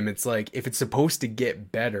medium. It's like, if it's supposed to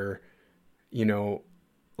get better, you know,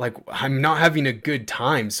 like, I'm not having a good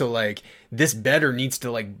time. So like, this better needs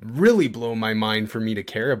to like really blow my mind for me to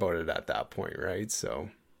care about it at that point. Right. So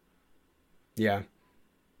yeah.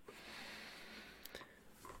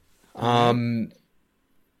 I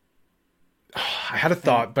had a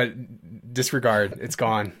thought, but disregard. It's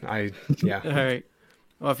gone. Yeah. All right.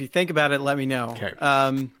 Well, if you think about it, let me know. Okay.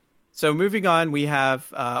 So moving on, we have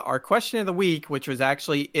our question of the week, which was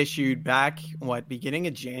actually issued back, beginning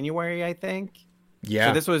of January, I think. Yeah.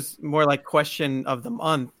 So this was more like question of the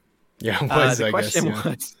month. Yeah, it was, the I question guess.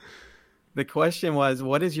 Yeah. The question was,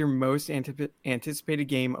 what is your most anticipated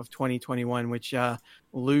game of 2021? Which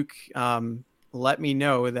Luke let me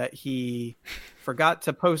know that he forgot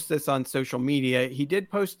to post this on social media. He did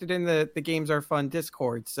post it in the Games Are Fun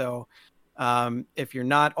Discord. So if you're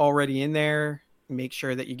not already in there, make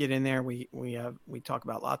sure that you get in there. We talk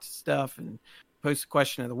about lots of stuff and post a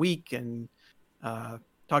question of the week and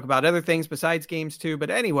talk about other things besides games too. But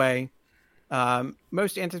anyway,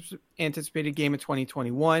 most anticipated game of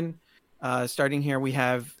 2021. Starting here, we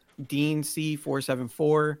have Dean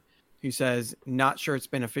C474, who says, not sure it's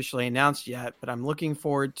been officially announced yet, but I'm looking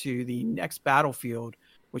forward to the next Battlefield,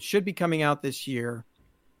 which should be coming out this year.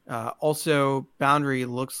 Also, Boundary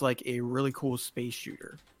looks like a really cool space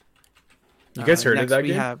shooter. You guys heard of that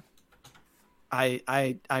game?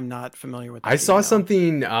 I'm not familiar with that. I saw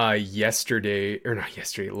something last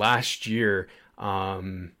year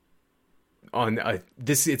on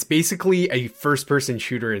this. It's basically a first person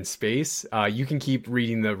shooter in space. You can keep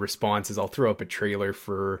reading the responses. I'll throw up a trailer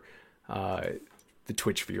for the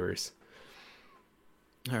Twitch viewers.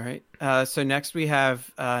 All right. So next we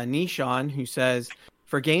have Nishan, who says,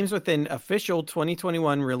 for games with an official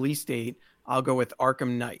 2021 release date, I'll go with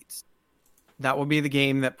Arkham Knights. That will be the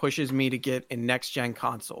game that pushes me to get a next-gen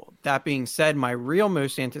console. That being said, my real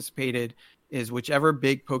most anticipated is whichever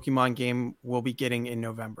big Pokemon game we'll be getting in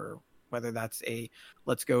November, whether that's a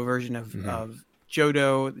Let's Go version of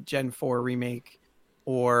Johto, the Gen 4 remake,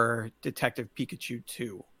 or Detective Pikachu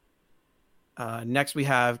 2. Next, we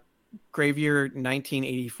have Gravier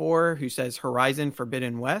 1984, who says Horizon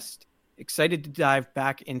Forbidden West. Excited to dive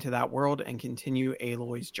back into that world and continue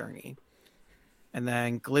Aloy's journey. And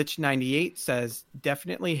then Glitch98 says,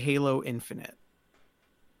 definitely Halo Infinite.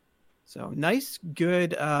 So nice,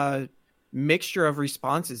 good mixture of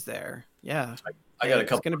responses there. Yeah. I got a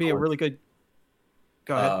couple. It's going to be a really good.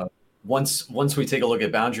 Go ahead. Once we take a look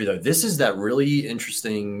at Boundary, though, this is that really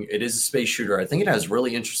interesting. It is a space shooter. I think it has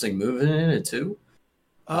really interesting movement in it, too.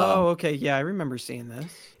 Oh, okay. Yeah, I remember seeing this.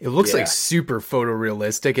 It looks like super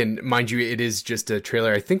photorealistic. And mind you, it is just a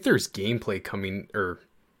trailer. I think there's gameplay coming, or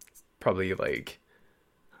probably like,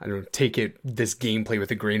 I don't know, take this gameplay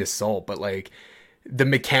with a grain of salt, but like the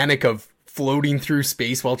mechanic of floating through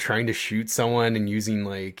space while trying to shoot someone and using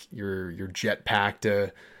like your jetpack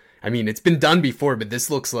to, I mean, it's been done before, but this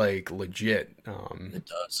looks like legit. It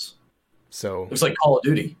does. So looks like Call of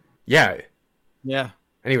Duty. Yeah. Yeah.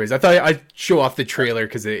 Anyways, I thought I'd show off the trailer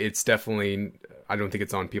because it's definitely, I don't think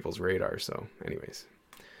it's on people's radar. So anyways.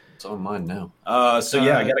 It's on mine now. I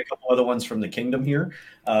got a couple other ones from the Kingdom here.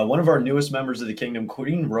 One of our newest members of the Kingdom,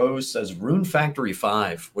 Queen Rose, says Rune Factory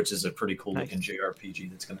 5, which is a pretty cool looking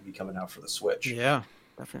JRPG that's going to be coming out for the Switch. Yeah,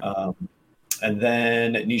 definitely. And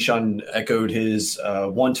then Nishan echoed his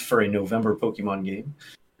want for a November Pokemon game,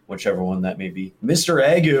 whichever one that may be. Mr.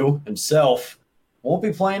 Agu himself won't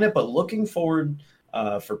be playing it, but looking forward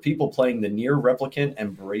for people playing the Nier Replicant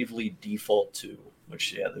and Bravely Default 2,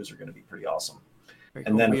 which, those are going to be pretty awesome. Very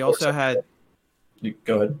and cool. then we also had.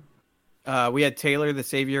 Go ahead. We had Taylor the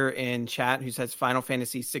Savior in chat who says Final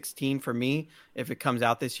Fantasy 16 for me if it comes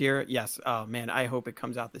out this year. Yes. Oh man, I hope it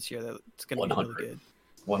comes out this year. It's going to be really good.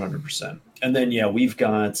 100%. And then we've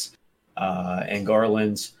got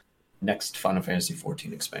Angarland's next Final Fantasy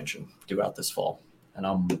 14 expansion due out this fall.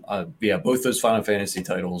 And both those Final Fantasy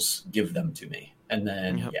titles, give them to me. And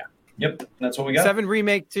then that's what we got. 7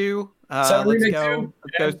 Remake 2. Let's go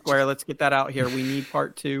Square. Let's get that out here. We need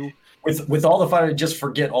part 2. With all the Final, just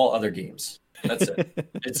forget all other games. That's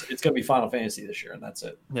it. It's going to be Final Fantasy this year, and that's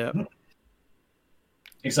it. Yeah.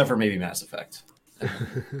 Except for maybe Mass Effect.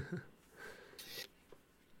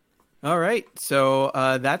 All right. So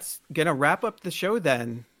that's going to wrap up the show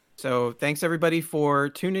then. So thanks everybody for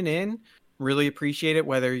tuning in. Really appreciate it.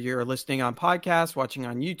 Whether you're listening on podcast, watching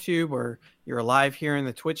on YouTube, or you're live here in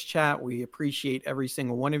the Twitch chat, we appreciate every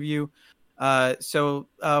single one of you. So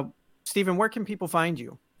Stephen, where can people find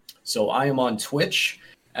you? So I am on Twitch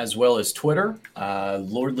as well as Twitter.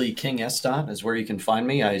 Lordly King Estot is where you can find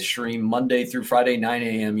me. I stream Monday through Friday, 9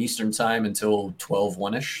 a.m. Eastern time until 12,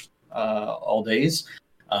 1-ish all days.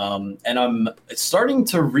 And I'm starting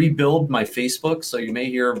to rebuild my Facebook, so you may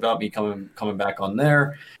hear about me coming back on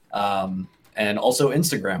there. And also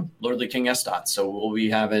Instagram, Lordly King Estot. So we'll be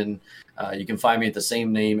having, you can find me at the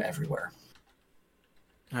same name everywhere.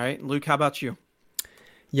 All right, Luke, how about you?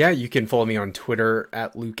 Yeah, you can follow me on Twitter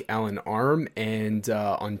at Luke Allen Arm, and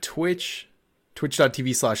on Twitch,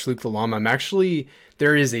 twitch.tv/Luke the Llama. I'm actually,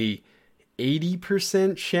 there is a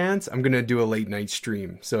 80% chance I'm going to do a late night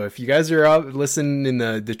stream. So if you guys are out listening in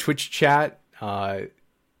the Twitch chat,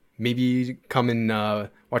 maybe come and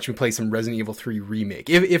watch me play some Resident Evil 3 Remake,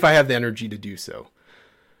 if I have the energy to do so.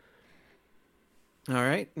 All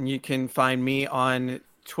right, and you can find me on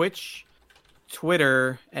Twitch,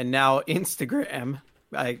 Twitter, and now Instagram.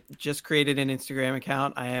 I just created an Instagram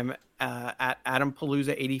account. I am at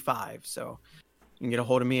AdamPalooza85, so you can get a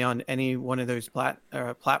hold of me on any one of those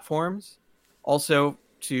platforms. Also,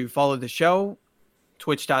 to follow the show,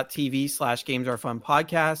 twitch.tv/Games Are Fun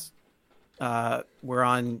Podcast. We're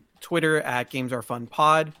on Twitter at Games Are Fun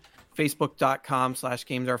Pod,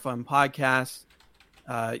 facebook.com/Games Are Fun Podcast.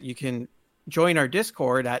 You can join our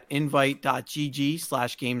Discord at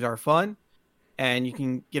invite.gg/Games Are Fun. And you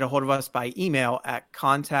can get a hold of us by email at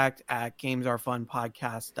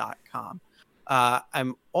contact@gamesarefunpodcast.com.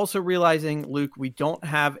 I'm also realizing, Luke, we don't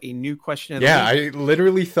have a new question of the week. I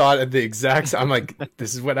literally thought of the exact... I'm like,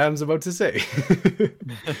 this is what Adam's about to say.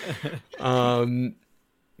 I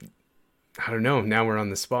don't know. Now we're on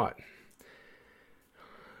the spot.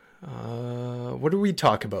 What did we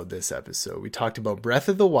talk about this episode? We talked about Breath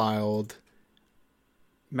of the Wild,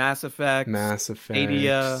 Mass Effect,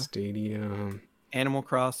 Stadia, Animal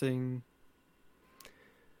Crossing.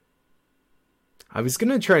 I was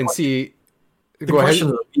going to try and see... Go ahead. Of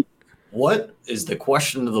the week. What is the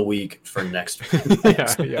question of the week for next week?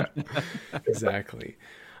 yeah, exactly.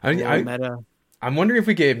 I'm wondering if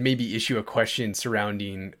we could maybe issue a question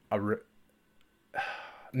surrounding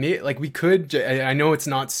like we could, I know it's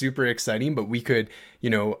not super exciting, but we could,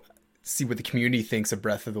 see what the community thinks of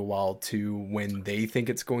Breath of the Wild 2 when they think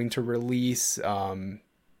it's going to release, and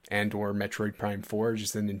or Metroid Prime 4,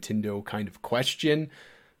 just a Nintendo kind of question.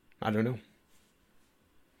 I don't know.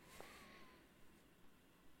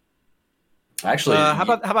 Actually, how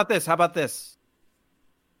about this?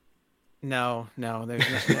 No, there's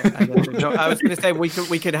no. I was going to say we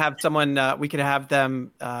could have someone. We could have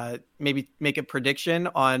them maybe make a prediction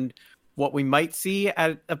on what we might see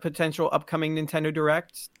at a potential upcoming Nintendo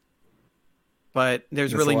Direct. But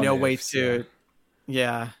there's really no way to,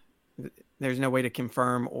 there's no way to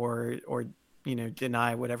confirm or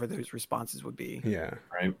deny whatever those responses would be. Yeah.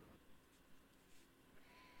 Right.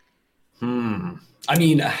 I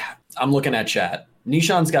mean, I'm looking at chat.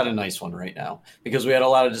 Nishan's got a nice one right now because we had a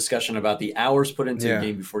lot of discussion about the hours put into a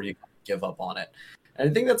game before you give up on it, and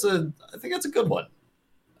I think that's a good one.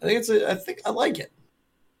 I think I like it.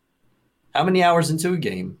 How many hours into a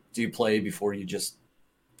game do you play before you just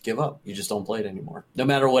give up? You just don't play it anymore, no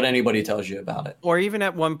matter what anybody tells you about it. Or even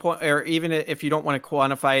at one point, or even if you don't want to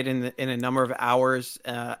quantify it in a number of hours,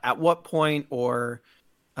 at what point, or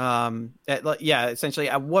essentially,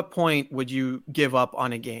 at what point would you give up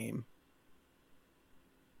on a game?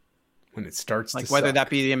 When it starts like to whether suck. that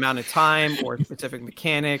be the amount of time or a specific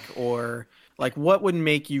mechanic, or like what would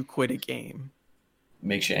make you quit a game?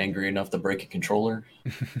 Makes you angry enough to break a controller.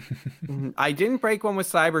 I didn't break one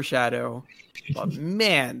with Cyber Shadow, but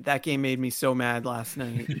man, that game made me so mad last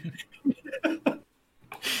night.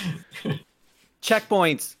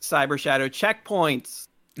 Checkpoints, Cyber Shadow, checkpoints.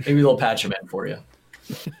 Maybe they'll patch them in for you.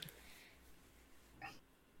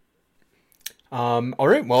 All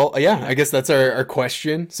right. Well, yeah, I guess that's our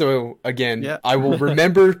question. So again, I will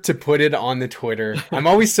remember to put it on the Twitter. I'm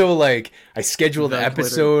always so like, I schedule the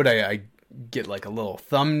episode. I get like a little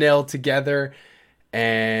thumbnail together,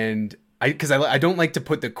 and because I don't like to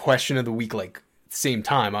put the question of the week like same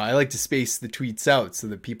time. I like to space the tweets out so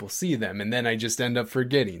that people see them, and then I just end up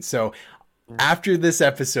forgetting. So after this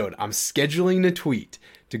episode, I'm scheduling a tweet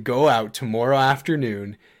to go out tomorrow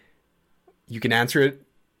afternoon. You can answer it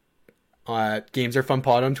Games Are Fun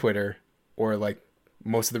Pod on Twitter, or like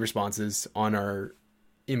most of the responses on our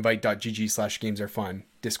invite.gg/Games Are Fun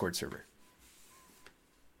Discord server.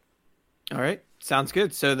 All right. Sounds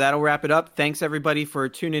good. So that'll wrap it up. Thanks everybody for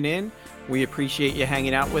tuning in. We appreciate you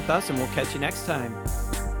hanging out with us, and we'll catch you next time.